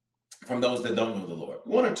comments from those that don't know the Lord.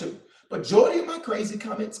 One or two. Majority of my crazy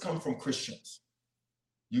comments come from Christians.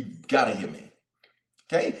 You got to hear me.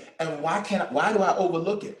 Okay? And why do I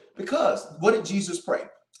overlook it? Because what did Jesus pray?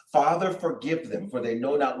 Father, forgive them, for they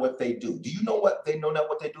know not what they do. Do you know what they know not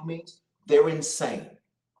what they do means? They're insane.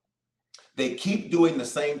 They keep doing the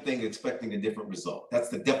same thing, expecting a different result. That's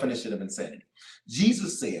the definition of insanity.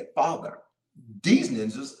 Jesus said, Father, these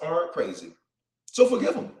ninjas are crazy. So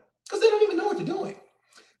forgive them because they don't even know what they're doing.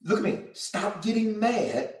 Look at me. Stop getting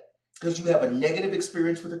mad because you have a negative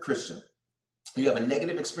experience with a Christian. You have a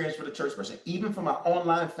negative experience with a church person, even from our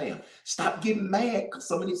online fam. Stop getting mad because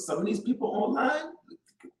some of these people online,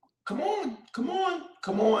 come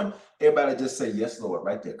on. Everybody just say, yes, Lord,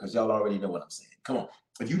 right there, because y'all already know what I'm saying. Come on.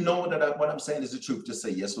 If you know what I'm saying is the truth, just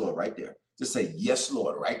say, yes, Lord, right there. Just say, yes,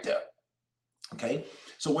 Lord, right there. Okay?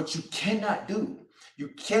 So what you cannot do, you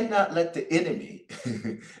cannot let the enemy,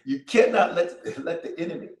 you cannot let the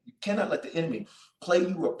enemy play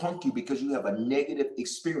you or punk you because you have a negative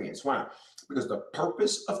experience. Why? Because the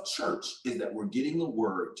purpose of church is that we're getting the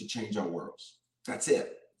word to change our worlds. That's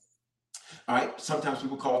it. All right. Sometimes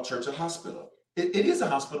people call church a hospital. It is a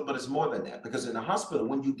hospital, but it's more than that, because in a hospital,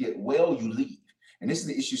 when you get well, you leave. And this is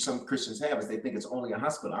the issue some Christians have, is they think it's only a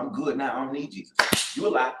hospital. I'm good now. I don't need Jesus. You're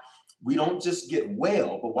a lie. We don't just get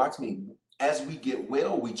well, but watch me. As we get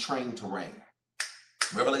well, we train to reign.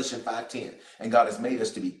 Revelation 5:10. And God has made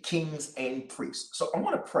us to be kings and priests. So I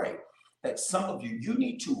want to pray that some of you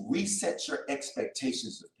need to reset your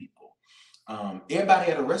expectations of people.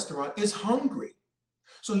 Everybody at a restaurant is hungry.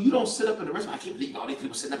 So you don't sit up in the restaurant. I can't believe all these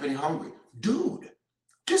people sitting up in here hungry. Dude,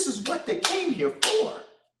 this is what they came here for.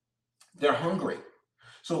 They're hungry.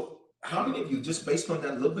 So how many of you, just based on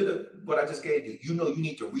that little bit of what I just gave you, you know you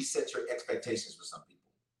need to reset your expectations for some people.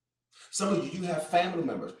 Some of you have family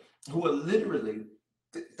members who are literally,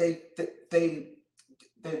 they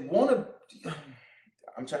want to,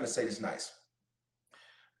 I'm trying to say this nice.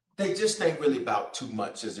 They just ain't really about too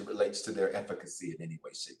much as it relates to their efficacy in any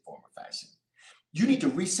way, shape, form, or fashion. You need to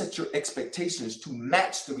reset your expectations to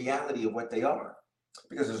match the reality of what they are.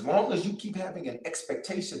 Because as long as you keep having an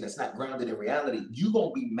expectation that's not grounded in reality, you're going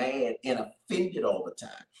to be mad and offended all the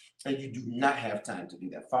time. And you do not have time to do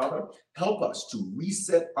that. Father, help us to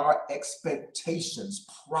reset our expectations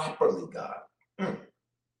properly, God,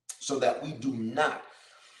 so that we do not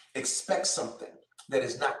expect something that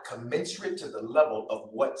is not commensurate to the level of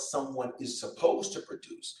what someone is supposed to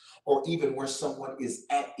produce, or even where someone is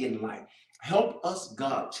at in life. Help us,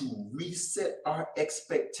 God, to reset our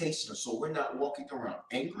expectations so we're not walking around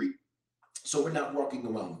angry, So we're not walking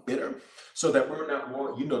around bitter, so that we're not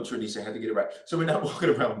more, Trinisha, I had to get it right. So we're not walking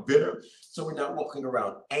around bitter. So we're not walking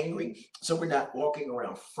around angry. So we're not walking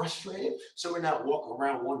around frustrated. So we're not walking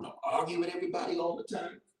around wanting to argue with everybody all the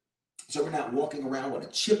time. So we're not walking around with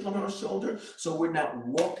a chip on our shoulder. So we're not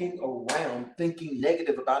walking around thinking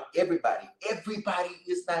negative about everybody. Everybody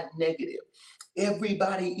is not negative.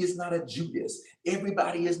 Everybody is not a Judas.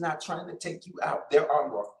 Everybody is not trying to take you out. There are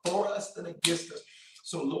more for us than against us.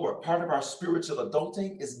 So, Lord, part of our spiritual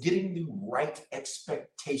adulting is getting the right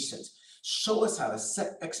expectations. Show us how to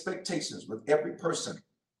set expectations with every person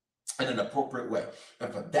in an appropriate way.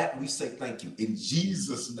 And for that, we say thank you in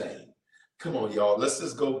Jesus' name. Come on, y'all. Let's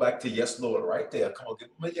just go back to yes, Lord, right there. Come on, give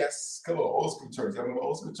them a yes. Come on, old school church.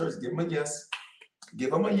 Old school church, give them a yes. Give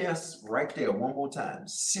them a yes right there one more time.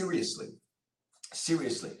 Seriously.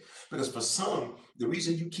 Seriously. Because for some, the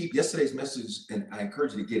reason you keep yesterday's message, and I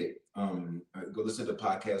encourage you to get it. Go listen to the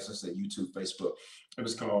podcast, listen to YouTube, Facebook. It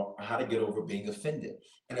was called How to Get Over Being Offended.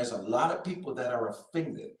 And there's a lot of people that are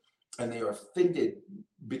offended, and they are offended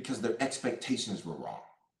because their expectations were wrong.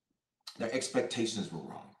 Their expectations were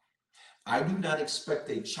wrong. I do not expect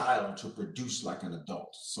a child to produce like an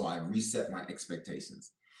adult, so I reset my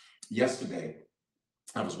expectations. Yesterday,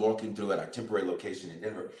 I was walking through at our temporary location in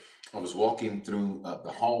Denver. I was walking through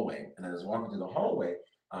the hallway, and as I was walking through the hallway,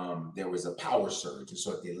 there was a power surge. And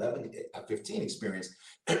so at the 15 experience,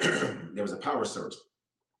 there was a power surge.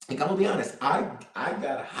 And I'm gonna be honest, I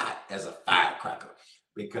got hot as a firecracker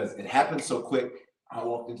because it happened so quick. I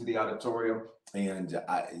walked into the auditorium, and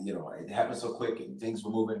it happened so quick, and things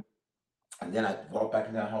were moving. And then I walked back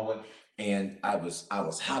in that hallway, and I was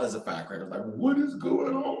hot as a firecracker. I was like, what is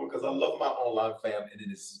going on? Because I love my online fam, and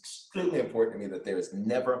it is extremely important to me that there is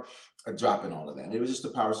never a drop in all of that. And it was just the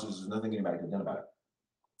power source. There's nothing anybody could have done about it.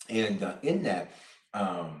 And in that,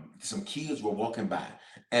 some kids were walking by,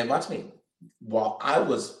 and watch me. While I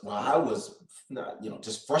was not,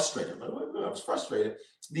 just frustrated. I was frustrated.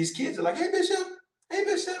 These kids are like, hey, Bishop. Hey,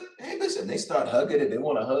 Bishop. Hey, Bishop. And they start hugging and they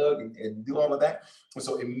want to hug and do all of that. And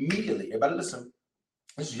so immediately, everybody listen,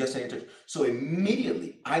 this is just saying, so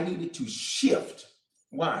immediately I needed to shift.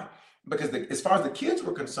 Why? Because as far as the kids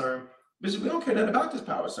were concerned, Bishop, we don't care nothing about this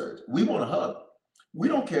power surge. We want to hug. We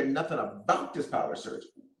don't care nothing about this power surge.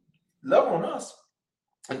 Love on us.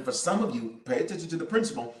 And for some of you, pay attention to the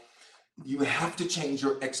principle. You have to change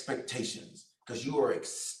your expectations because you are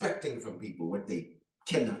expecting from people what they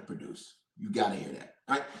cannot produce. You got to hear that.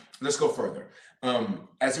 All right, let's go further.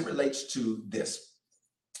 As it relates to this,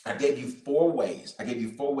 I gave you 4 ways. I gave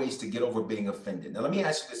you 4 ways to get over being offended. Now, let me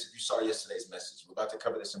ask you this. If you saw yesterday's message, we're about to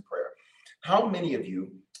cover this in prayer. How many of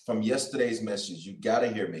you from yesterday's message, you got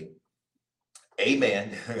to hear me?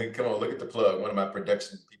 Amen. Come on, look at the plug. One of my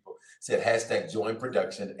production people said, hashtag join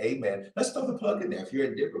production. Amen. Let's throw the plug in there. If you're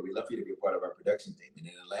in Denver, we'd love for you to be a part of our production team. And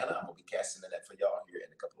in Atlanta, I'm going to be casting that for y'all here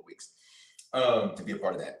in a couple of weeks to be a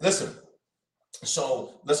part of that. Listen,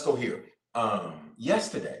 so let's go here.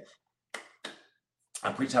 Yesterday,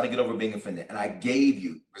 I preached how to get over being offended. And I gave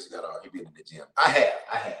you, you've been in the gym. I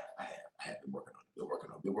have been working on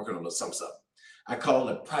it. Been working on a little something. I call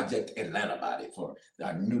it Project Atlanta Body for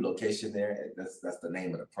our new location there. That's the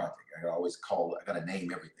name of the project. I got to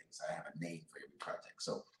name everything. So I have a name for every project.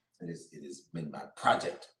 So it has been my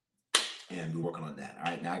project. And we're working on that.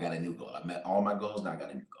 All right, now I got a new goal. I met all my goals, now I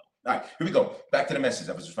got a new goal. All right, here we go. Back to the message.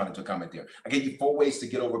 I was responding to a comment there. I gave you 4 ways to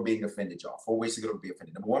get over being offended, y'all. 4 ways to get over being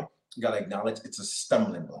offended. Number 1, you got to acknowledge it's a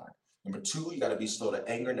stumbling block. Number 2, you got to be slow to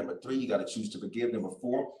anger. Number 3, you got to choose to forgive. Number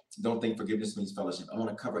 4, don't think forgiveness means fellowship. I want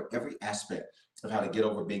to cover every aspect of how to get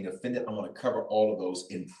over being offended. I want to cover all of those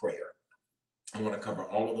in prayer.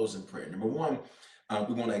 Number 1,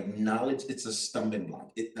 we want to acknowledge it's a stumbling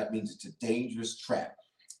block. That means it's a dangerous trap.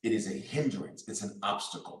 It is a hindrance. It's an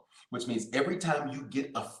obstacle, which means every time you get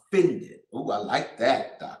offended, oh, I like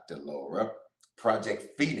that, Dr. Laura,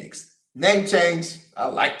 Project Phoenix. Name change. I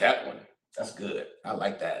like that one. That's good. I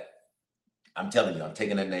like that. I'm telling you, I'm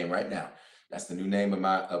taking that name right now. That's the new name of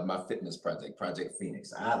my fitness project, Project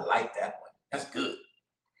Phoenix. I like that one. That's good.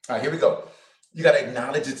 All right, here we go. You got to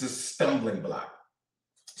acknowledge it's a stumbling block.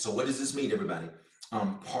 So what does this mean, everybody?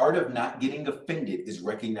 Part of not getting offended is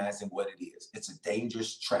recognizing what it is. It's a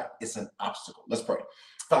dangerous trap. It's an obstacle. Let's pray.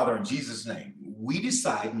 Father, in Jesus' name, we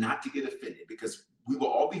decide not to get offended because we will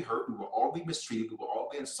all be hurt. We will all be mistreated. We will all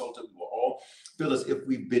be insulted. We will all feel as if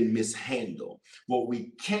we've been mishandled. What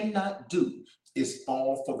we cannot do is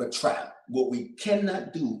fall for the trap. What we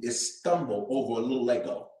cannot do is stumble over a little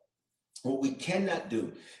Lego. What we cannot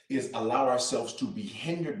do is allow ourselves to be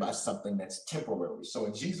hindered by something that's temporary. So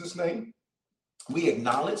in Jesus' name, we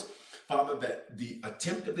acknowledge, Father, that the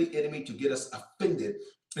attempt of the enemy to get us offended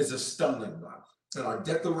is a stumbling block. And our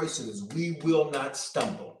declaration is we will not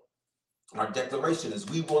stumble. Our declaration is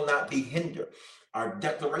we will not be hindered. Our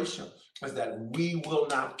declaration is that we will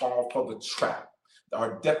not fall for the trap.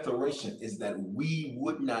 Our declaration is that we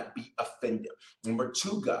would not be offended. Number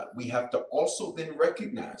two, God, we have to also then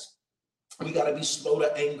recognize we got to be slow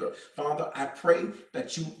to anger. Father, I pray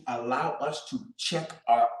that you allow us to check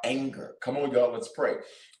our anger. Come on, y'all, let's pray.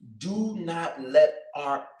 Do not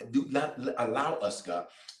allow us, God,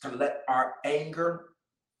 to let our anger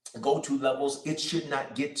go to levels it should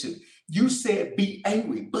not get to. You said be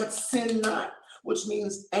angry, but sin not, which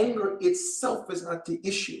means anger itself is not the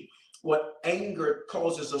issue. What anger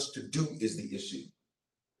causes us to do is the issue.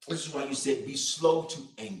 This is why you said be slow to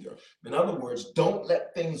anger. In other words, don't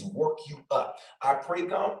let things work you up. I pray,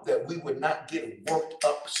 God, that we would not get worked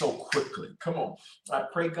up so quickly. Come on. I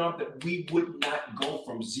pray, God, that we would not go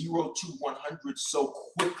from 0 to 100 so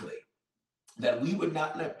quickly. That we would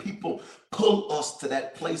not let people pull us to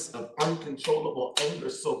that place of uncontrollable anger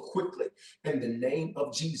so quickly. In the name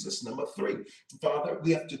of Jesus. Number three, Father,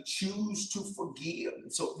 we have to choose to forgive.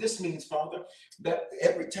 So this means, Father, that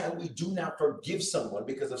every time we do not forgive someone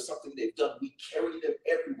because of something they've done, we carry them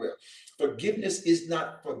everywhere. Forgiveness is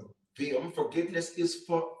not for them. Forgiveness is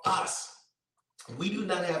for us. We do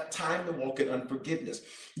not have time to walk in unforgiveness.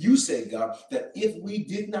 You say, God, that if we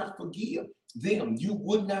did not forgive them, you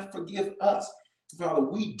would not forgive us. Father,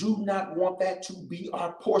 we do not want that to be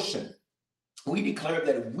our portion. We declare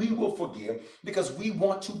that we will forgive because we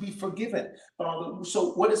want to be forgiven. Father,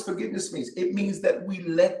 so what does forgiveness mean? It means that we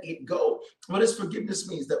let it go. What does forgiveness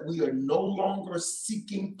mean? That we are no longer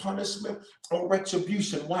seeking punishment or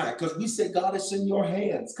retribution. Why? Because we say, God, it's in your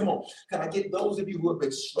hands. Come on. Can I get those of you who have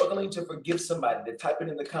been struggling to forgive somebody to type it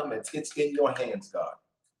in the comments? It's in your hands, God.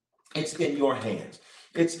 It's in your hands.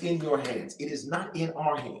 It's in your hands. It is not in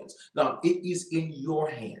our hands. Now, it is in your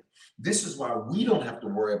hand. This is why we don't have to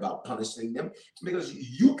worry about punishing them because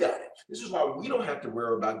you got it. This is why we don't have to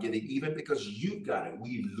worry about getting even because you got it.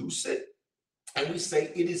 We loose it and we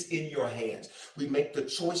say it is in your hands. We make the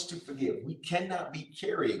choice to forgive. We cannot be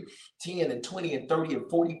carrying 10 and 20 and 30 and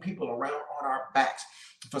 40 people around on our backs.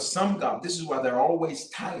 For some, God, this is why they're always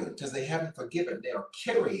tired because they haven't forgiven. They are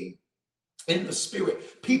carrying in the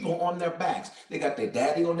spirit, people on their backs. They got their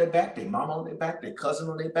daddy on their back, their mama on their back, their cousin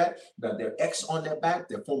on their back, their ex on their back,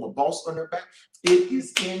 their former boss on their back. It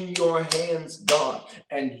is in your hands, God.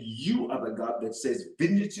 And you are the God that says,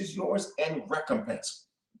 vengeance is yours and recompense.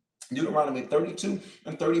 Deuteronomy 32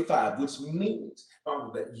 and 35, which means,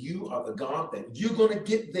 Father, that you are the God that you're going to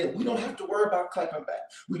get them. We don't have to worry about clapping back.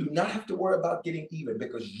 We do not have to worry about getting even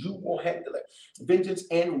because you will handle it. Vengeance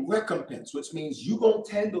and recompense, which means you're going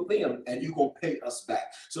to handle them and you're going to pay us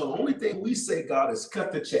back. So the only thing we say, God, is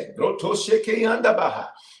cut the check.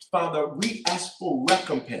 Father, we ask for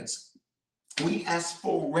recompense. We ask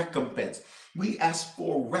for recompense. We ask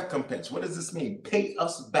for recompense. What does this mean? Pay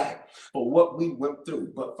us back for what we went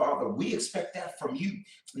through. But Father, we expect that from you,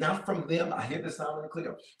 not from them. I hear this loud and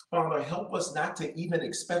clear. Father, help us not to even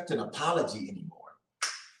expect an apology anymore.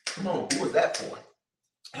 Come on, who is that for?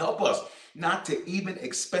 Help us not to even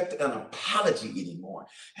expect an apology anymore.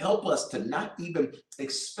 Help us to not even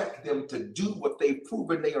expect them to do what they've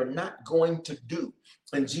proven they are not going to do.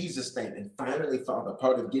 In Jesus' name. And finally, Father,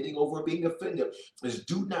 part of getting over being offended is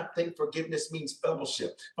do not think forgiveness means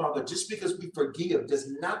fellowship. Father, just because we forgive does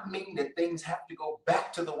not mean that things have to go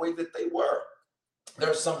back to the way that they were. There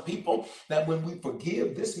are some people that when we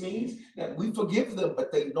forgive, this means that we forgive them,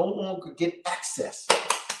 but they no longer get access.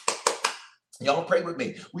 Y'all pray with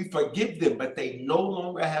me. We forgive them, but they no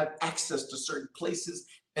longer have access to certain places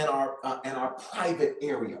in our private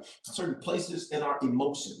area, certain places in our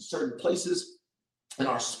emotions, certain places in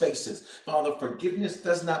our spaces. Father, forgiveness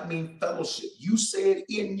does not mean fellowship. You said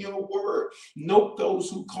in your word, note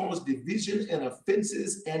those who cause division and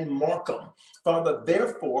offenses and mark them. Father,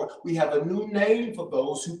 therefore, we have a new name for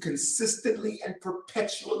those who consistently and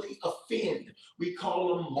perpetually offend. We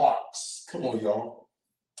call them marks. Come on, y'all.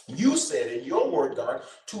 You said in your word, God,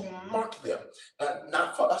 to mark them,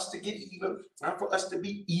 not for us to get even, not for us to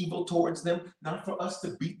be evil towards them, not for us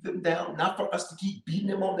to beat them down, not for us to keep beating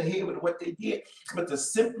them on the head with what they did, but to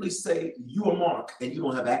simply say, you are marked and you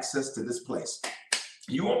don't have access to this place.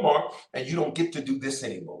 You are marked and you don't get to do this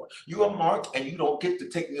anymore. You are marked and you don't get to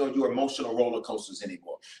take me on your emotional roller coasters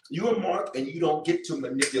anymore. You are marked and you don't get to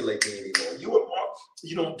manipulate me anymore. You are marked,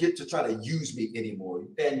 you don't get to try to use me anymore.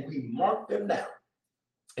 And we mark them now.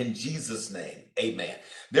 In Jesus' name, amen.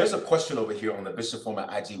 There's a question over here on the Bishop Foreman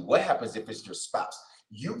IG. What happens if it's your spouse?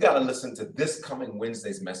 you got to listen to this coming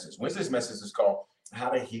Wednesday's message. Wednesday's message is called How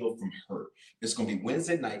to Heal from Hurt. It's going to be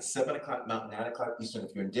Wednesday night, 7 o'clock Mountain, 9 o'clock Eastern.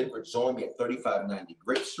 If you're in Denver, join me at 3590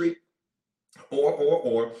 Grape Street.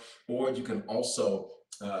 Or you can also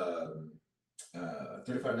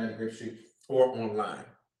 3590 Grape Street or online.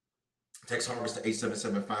 Text Harvest to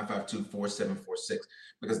 877-552-4746,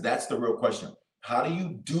 because that's the real question. How do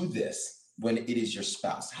you do this when it is your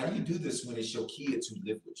spouse? How do you do this when it's your kids who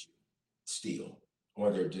live with you still,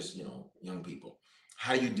 or they're just, young people?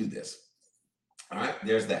 How do you do this? All right,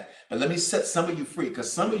 there's that. But let me set some of you free,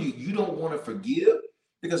 because some of you don't want to forgive,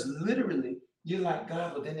 because literally you're like,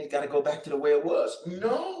 God, well, then they got to go back to the way it was.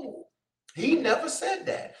 No, he never said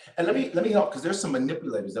that. And let me help, because there's some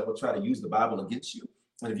manipulators that will try to use the Bible against you.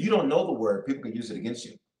 And if you don't know the word, people can use it against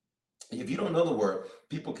you. If you don't know the word,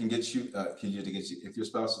 people can use it against you. If your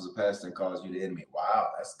spouse is a pastor and calls you the enemy,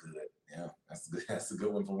 wow, that's good. Yeah, that's good. That's a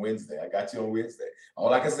good one for Wednesday. I got you on Wednesday.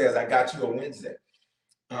 All I can say is I got you on Wednesday.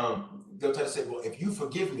 They'll try to say, well, if you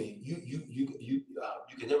forgive me, you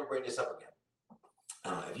can never bring this up again.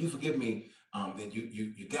 If you forgive me, then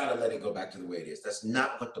you gotta let it go back to the way it is. That's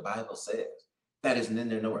not what the Bible says. That isn't in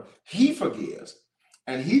there nowhere. He forgives,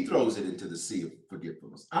 and he throws it into the sea of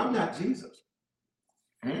forgetfulness. I'm not Jesus.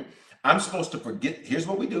 I'm supposed to forget. Here's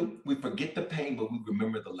what we do. We forget the pain, but we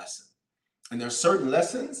remember the lesson. And there are certain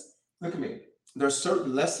lessons. Look at me. There are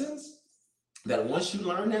certain lessons that once you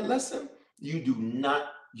learn that lesson, you do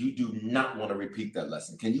not want to repeat that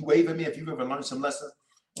lesson. Can you wave at me if you've ever learned some lessons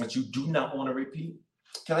that you do not want to repeat?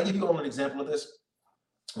 Can I give you all an example of this?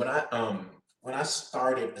 When I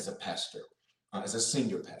started as a pastor, as a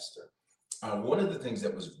senior pastor, one of the things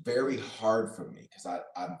that was very hard for me, because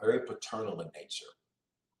I'm very paternal in nature.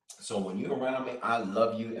 So when you're around me, I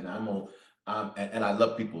love you, and and I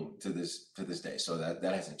love people to this day. So that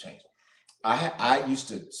hasn't changed. I used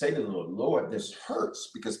to say to the Lord, this hurts,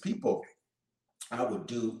 because people, I would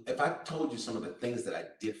do, if I told you some of the things that I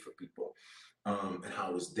did for people, and how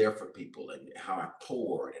I was there for people, and how I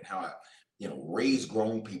poured, and how I, raised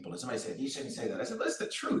grown people. And somebody said, you shouldn't say that. I said, that's the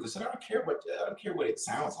truth. I said, I don't care what it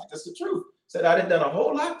sounds like. That's the truth. I said, I done a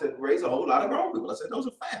whole lot to raise a whole lot of grown people. I said, those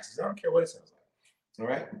are facts. I said, I don't care what it sounds like. All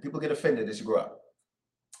right. And people get offended as you grow up.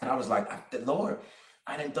 And I was like, Lord,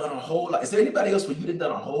 I done a whole lot. Is there anybody else where you done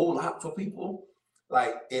a whole lot for people?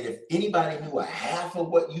 Like, and if anybody knew a half of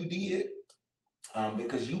what you did,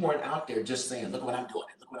 because you weren't out there just saying, look what I'm doing,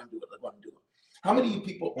 look what I'm doing, look what I'm doing. How many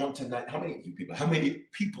people on tonight? How many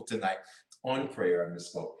people tonight on prayer? I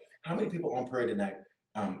misspoke. How many people on prayer tonight?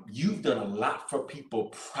 You've done a lot for people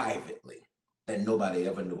privately that nobody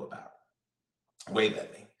ever knew about. Wave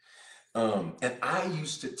at me. And I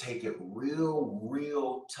used to take it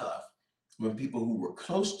real tough when people who were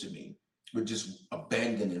close to me would just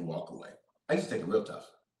abandon and walk away. I used to take it real tough.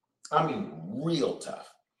 I mean, real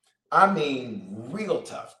tough.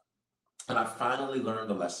 And I finally learned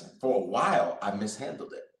the lesson. For a while, I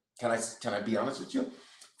mishandled it. Can I be honest with you?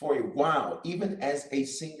 For a while, even as a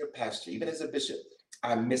senior pastor, even as a bishop,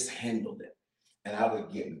 I mishandled it. And I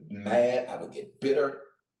would get mad. I would get bitter.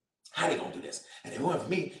 How they gonna do this? And they want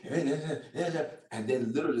me. And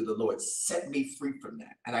then literally the Lord set me free from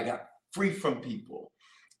that. And I got free from people.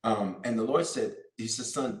 And the Lord said, he said,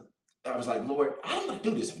 son, I was like, Lord, I don't want to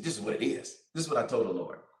do this if this is what it is. This is what I told the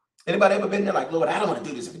Lord. Anybody ever been there like, Lord, I don't want to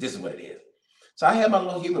do this if this is what it is? So I had my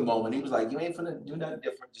little human moment. He was like, you ain't finna do nothing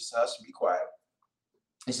different. Just hush, be quiet.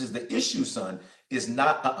 He says, the issue, son, is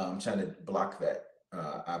not, I'm trying to block that.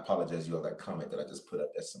 I apologize, you all, that comment that I just put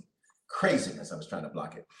up. That's some craziness. I was trying to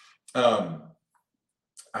block it.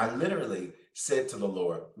 I literally said to the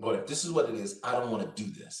Lord, if this is what it is, I don't want to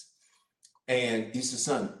do this. And he said,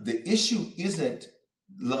 son, the issue isn't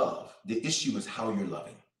love. The issue is how you're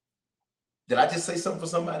loving. Did I just say something for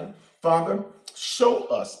somebody? Father, show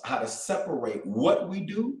us how to separate what we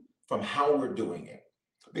do from how we're doing it.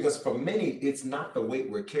 Because for many, it's not the weight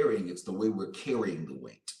we're carrying, it's the way we're carrying the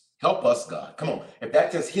weight. Help us, God. Come on. If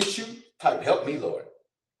that just hits you, type, help me, Lord.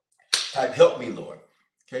 Type, help me, Lord.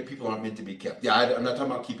 Okay, people aren't meant to be kept. Yeah, I'm not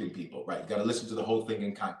talking about keeping people, right? You got to listen to the whole thing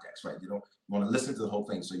in context, right? You want to listen to the whole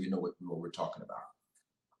thing so you know what we're talking about.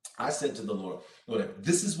 I said to the Lord, if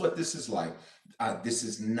this is what this is like, I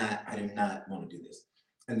did not want to do this.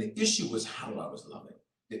 And the issue was how I was loving.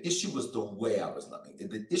 The issue was the way I was loving.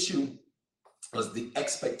 The issue was the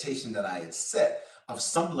expectation that I had set of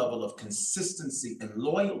some level of consistency and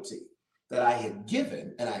loyalty that I had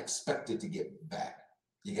given and I expected to get back.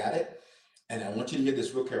 You got it? And I want you to hear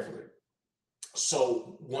this real carefully.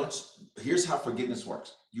 So here's how forgiveness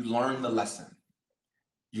works. You learn the lesson.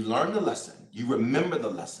 You learn the lesson. You remember the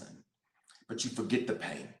lesson, but you forget the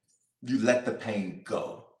pain. You let the pain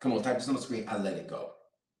go. Come on, type this on the screen. I let it go.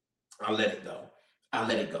 I let it go. I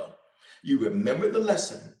let it go. You remember the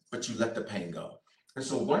lesson, but you let the pain go. And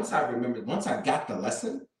so once I got the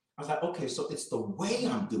lesson, I was like, okay, so it's the way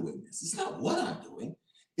I'm doing this. It's not what I'm doing.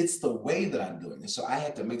 It's the way that I'm doing this. So I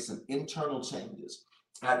had to make some internal changes.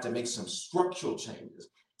 I had to make some structural changes.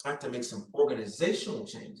 I had to make some organizational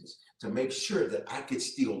changes to make sure that I could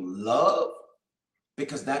still love,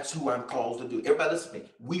 because that's who I'm called to do. Everybody listen to me.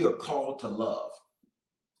 We are called to love.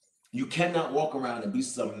 You cannot walk around and be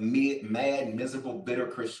some mad, miserable, bitter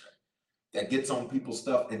Christian that gets on people's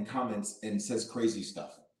stuff and comments and says crazy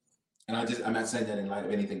stuff. And I'm not saying that in light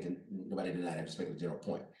of anything to nobody tonight. I'm just making a general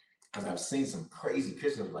point. Because I've seen some crazy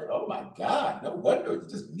Christians like, oh my God, no wonder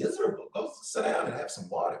it's just miserable. Go sit down and have some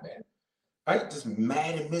water, man. Right? Just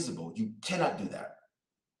mad and miserable. You cannot do that.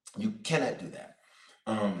 You cannot do that.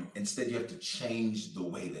 Instead, you have to change the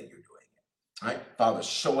way that you're doing it. All right? Father,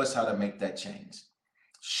 show us how to make that change.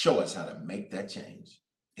 Show us how to make that change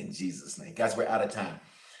in Jesus' name. Guys, we're out of time.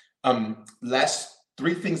 Last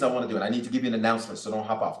three things I want to do, and I need to give you an announcement, so don't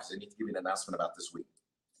hop off, because I need to give you an announcement about this week.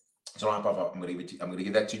 So don't hop off. I'm going to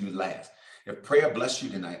give that to you last. If prayer bless you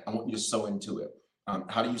tonight, I want you to sow into it.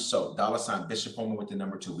 How do you sow? $ Bishop Foreman with the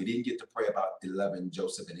number 2. We didn't get to pray about 11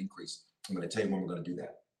 Joseph and increase. I'm going to tell you when we're going to do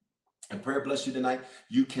that. And prayer bless you tonight,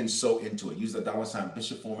 you can sow into it. Use the $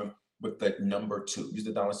 Bishop Foreman with the number 2. Use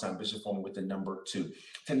the $ Bishop Foreman with the number 2.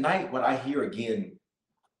 Tonight, what I hear again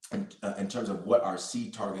in terms of what our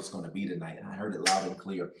seed target is going to be tonight, and I heard it loud and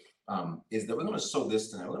clear, is that we're going to sow this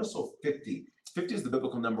tonight. We're going to sow 50. 50 is the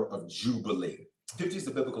biblical number of Jubilee. 50 is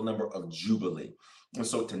the biblical number of Jubilee. And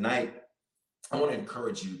so tonight, I want to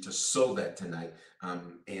encourage you to sow that tonight.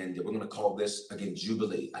 And we're going to call this, again,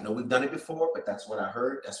 Jubilee. I know we've done it before, but that's what I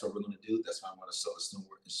heard. That's what we're going to do. That's why I'm going to sow as soon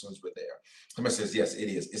as we're there. Somebody says, yes, it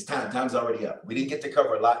is. It's time. Time's already up. We didn't get to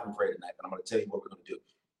cover a lot in prayer tonight, but I'm going to tell you what we're going to do.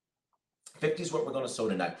 50 is what we're going to sow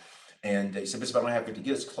tonight. And you said, Bishop, I don't have 50.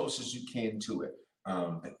 Get as close as you can to it.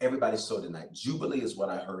 But everybody sow tonight. Jubilee is what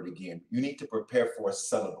I heard again. You need to prepare for a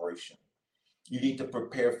celebration. You need to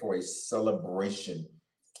prepare for a celebration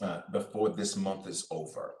before this month is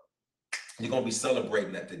over. You're going to be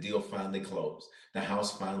celebrating that the deal finally closed. The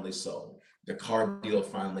house finally sold. The car deal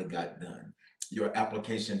finally got done. Your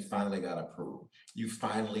application finally got approved. You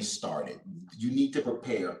finally started. You need to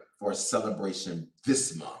prepare for a celebration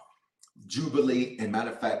this month. Jubilee, and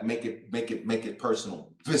matter of fact, make it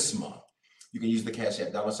personal this month. You can use the Cash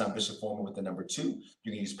App, $ Bishop Foreman with the number 2.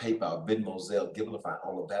 You can use PayPal, Venmo, Zelle, Givelify.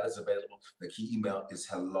 All of that is available. The key email is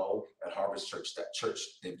hello@harvestchurch.church.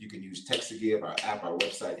 If you can use text to give, our app, our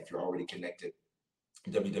website, if you're already connected,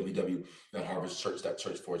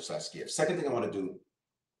 www.harvestchurch.church/give. Second thing I want to do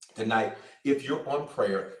tonight, if you're on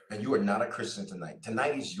prayer and you are not a Christian tonight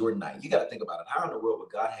is your night. You got to think about it. How in the world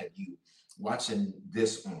would God have you watching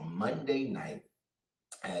this on Monday night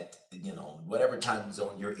at, whatever time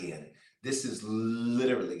zone you're in? This is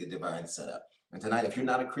literally a divine setup. And tonight, if you're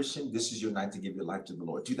not a Christian, this is your night to give your life to the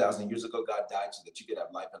Lord. 2,000 years ago, God died so that you could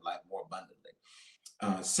have life and life more abundantly.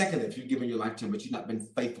 Second, if you've given your life to him, but you've not been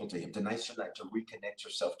faithful to him, tonight's your night to reconnect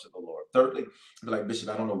yourself to the Lord. Thirdly, be like, Bishop,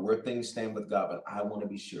 I don't know where things stand with God, but I want to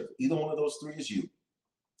be sure. Either one of those three is you.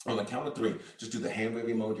 On the count of 3, just do the hand wave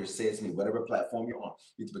emoji or say it's me, whatever platform you're on.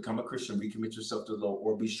 You need to become a Christian, recommit yourself to the Lord,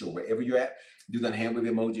 or be sure. Wherever you're at, do that hand wave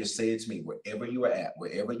emoji or say it's me. Wherever you are at,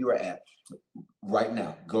 right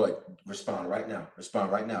now, go ahead, respond right now. If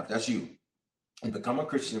that's you. And become a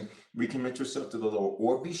Christian, recommit yourself to the Lord,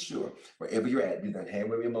 or be sure. Wherever you're at, do that hand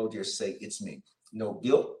wave emoji or say it's me. No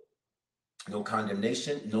guilt, no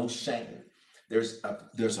condemnation, no shame. There's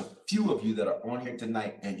a few of you that are on here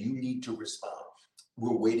tonight, and you need to respond.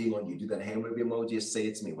 We're waiting on you. Do that hand wave emoji. Say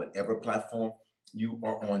it's me. Whatever platform you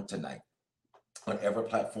are on tonight. Whatever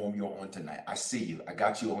platform you're on tonight. I see you. I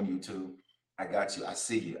got you on YouTube. I got you. I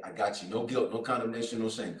see you. I got you. No guilt, no condemnation, no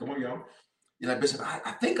shame. Come on, y'all. You're like, Bishop,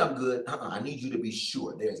 I think I'm good. I need you to be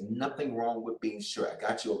sure. There's nothing wrong with being sure. I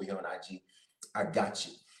got you over here on IG. I got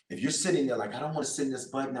you. If you're sitting there like, I don't want to sit in this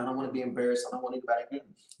button. I don't want to be embarrassed. I don't want anybody.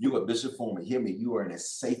 You are Bishop Foreman. Hear me. You are in a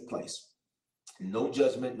safe place. No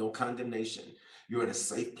judgment, no condemnation. You're in a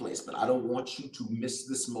safe place, but I don't want you to miss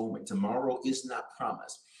this moment. Tomorrow is not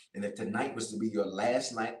promised. And if tonight was to be your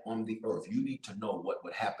last night on the earth, you need to know what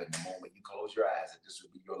would happen the moment you close your eyes, that this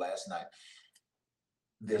would be your last night.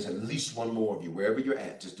 There's at least one more of you. Wherever you're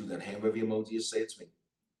at, just do that hand wave emoji and say it's me.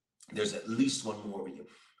 There's at least one more of you.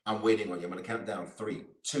 I'm waiting on you. I'm going to count down 3,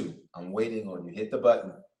 2. I'm waiting on you. Hit the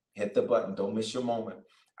button. Hit the button. Don't miss your moment.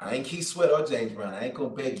 I ain't Keith Sweat or James Brown. I ain't going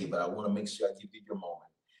to beg you, but I want to make sure I give you your moment.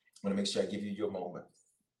 I want to make sure I give you your moment.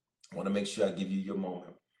 I want to make sure I give you your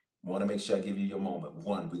moment. I want to make sure I give you your moment.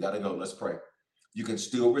 1, we got to go. Let's pray. You can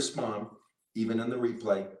still respond Even in the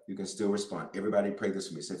replay, you can still respond. Everybody pray this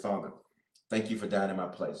with me. Say, Father, thank you for dying in my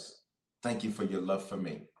place. Thank you for your love for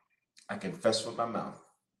me. I confess with my mouth,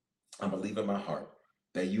 I believe in my heart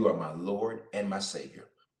that you are my Lord and my Savior.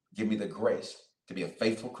 Give me the grace to be a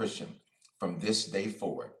faithful Christian from this day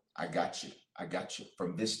forward. I got you. I got you.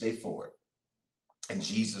 From this day forward. In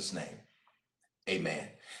Jesus' name, amen.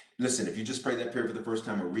 Listen, if you just prayed that prayer for the first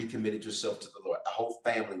time or recommitted yourself to the Lord, a whole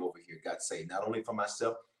family over here got saved, not only for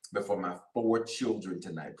myself, but for my 4 children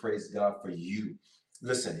tonight. Praise God for you.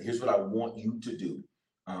 Listen, here's what I want you to do.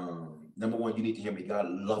 Number one, you need to hear me. God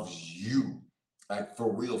loves you. Like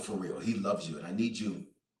for real, for real. He loves you. And I need you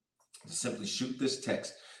to simply shoot this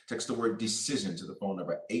text. Text the word decision to the phone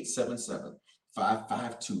number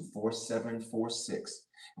 877-552-4746.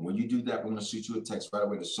 And when you do that, we're going to shoot you a text right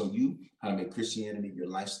away to show you how to make Christianity your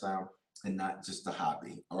lifestyle and not just a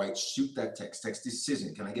hobby. All right, shoot that text. Text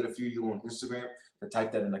decision. Can I get a few of you on Instagram to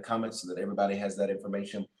type that in the comments so that everybody has that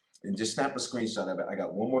information? And just snap a screenshot of it. I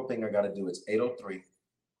got one more thing I got to do. It's 8:03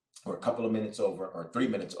 or a couple of minutes over or 3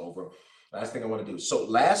 minutes over. Last thing I want to do. So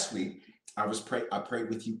last week, I prayed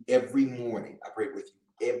with you every morning. I prayed with you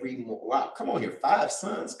every morning. Wow, come on here. 5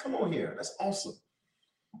 sons. Come on here. That's awesome.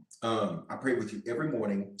 I prayed with you every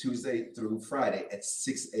morning, Tuesday through Friday at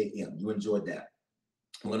 6 a.m. You enjoyed that.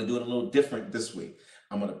 I'm going to do it a little different this week.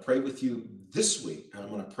 I'm going to pray with you this week. And I'm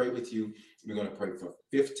going to pray with you. We're going to pray for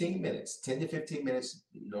 15 minutes, 10 to 15 minutes.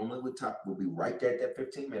 Normally we'll be right there at that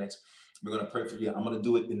 15 minutes. We're going to pray for you. I'm going to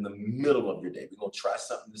do it in the middle of your day. We're going to try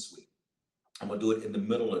something this week. I'm going to do it in the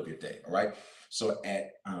middle of your day. All right. So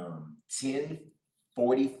at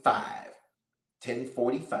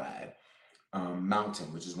 10:45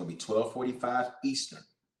 Mountain, which is going to be 12:45 Eastern,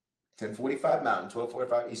 10:45 Mountain,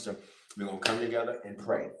 12:45 Eastern. We're going to come together and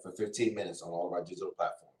pray for 15 minutes on all of our digital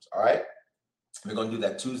platforms. All right. We're going to do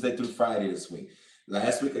that Tuesday through Friday this week.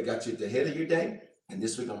 Last week, I got you at the head of your day. And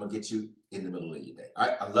this week, I'm going to get you in the middle of your day. All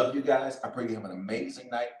right. I love you guys. I pray you have an amazing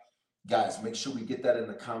night. Guys, make sure we get that in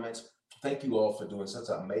the comments. Thank you all for doing such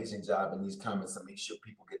an amazing job in these comments to make sure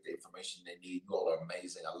people get the information they need. You all are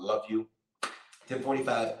amazing. I love you.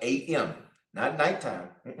 10:45 a.m. Not nighttime.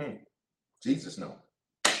 Jesus, no.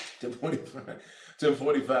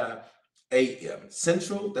 10:45 a.m.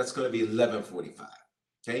 Central, that's going to be 11:45.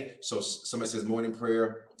 Okay, so somebody says morning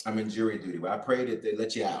prayer, I'm in jury duty. Well, I pray that they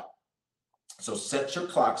let you out. So set your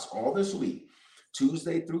clocks all this week,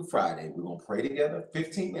 Tuesday through Friday. We're going to pray together,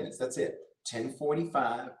 15 minutes. That's it.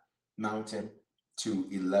 10:45 Mountain to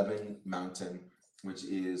 11 Mountain, which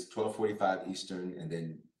is 12:45 Eastern, and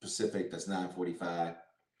then Pacific, that's 9:45.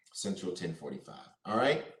 Central, 10:45. All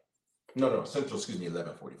right? No, Central,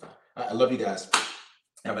 11:45. I love you guys.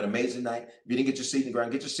 Have an amazing night. If you didn't get your seat in the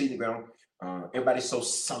ground, get your seat in the ground. Everybody sow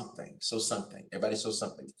something. Everybody sow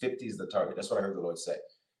something. 50 is the target. That's what I heard the Lord say.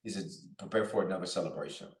 He said, prepare for another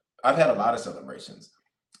celebration. I've had a lot of celebrations.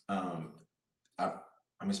 I'm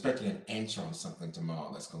expecting an answer on something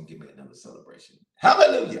tomorrow that's going to give me another celebration.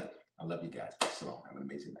 Hallelujah. I love you guys. Shalom. Have an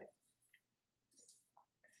amazing night.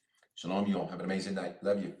 Shalom, y'all. Have an amazing night.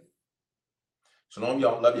 Love you. Shalom,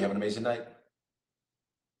 y'all. Love you. Have an amazing night.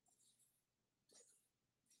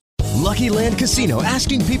 Lucky Land Casino,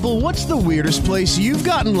 asking people, what's the weirdest place you've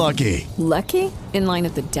gotten lucky? Lucky? In line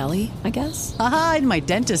at the deli, I guess? Aha, in my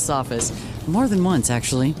dentist's office. More than once,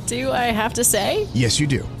 actually. Do I have to say? Yes, you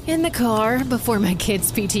do. In the car before my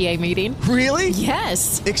kids' PTA meeting. Really?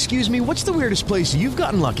 Yes. Excuse me, what's the weirdest place you've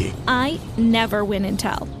gotten lucky? I never win and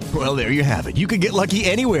tell. Well, there you have it. You can get lucky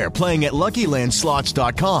anywhere, playing at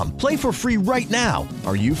LuckyLandSlots.com. Play for free right now.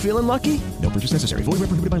 Are you feeling lucky? No purchase necessary. Void where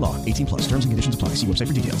prohibited by law. 18+. Terms and conditions apply. See website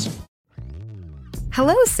for details.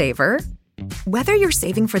 Hello, Saver. Whether you're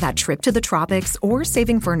saving for that trip to the tropics or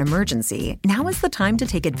saving for an emergency, now is the time to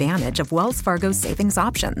take advantage of Wells Fargo's savings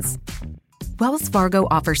options. Wells Fargo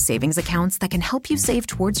offers savings accounts that can help you save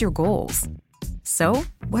towards your goals. So,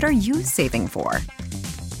 what are you saving for?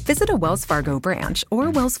 Visit a Wells Fargo branch or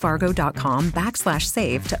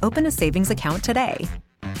wellsfargo.com/save to open a savings account today.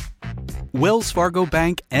 Wells Fargo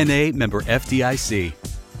Bank, N.A., member FDIC.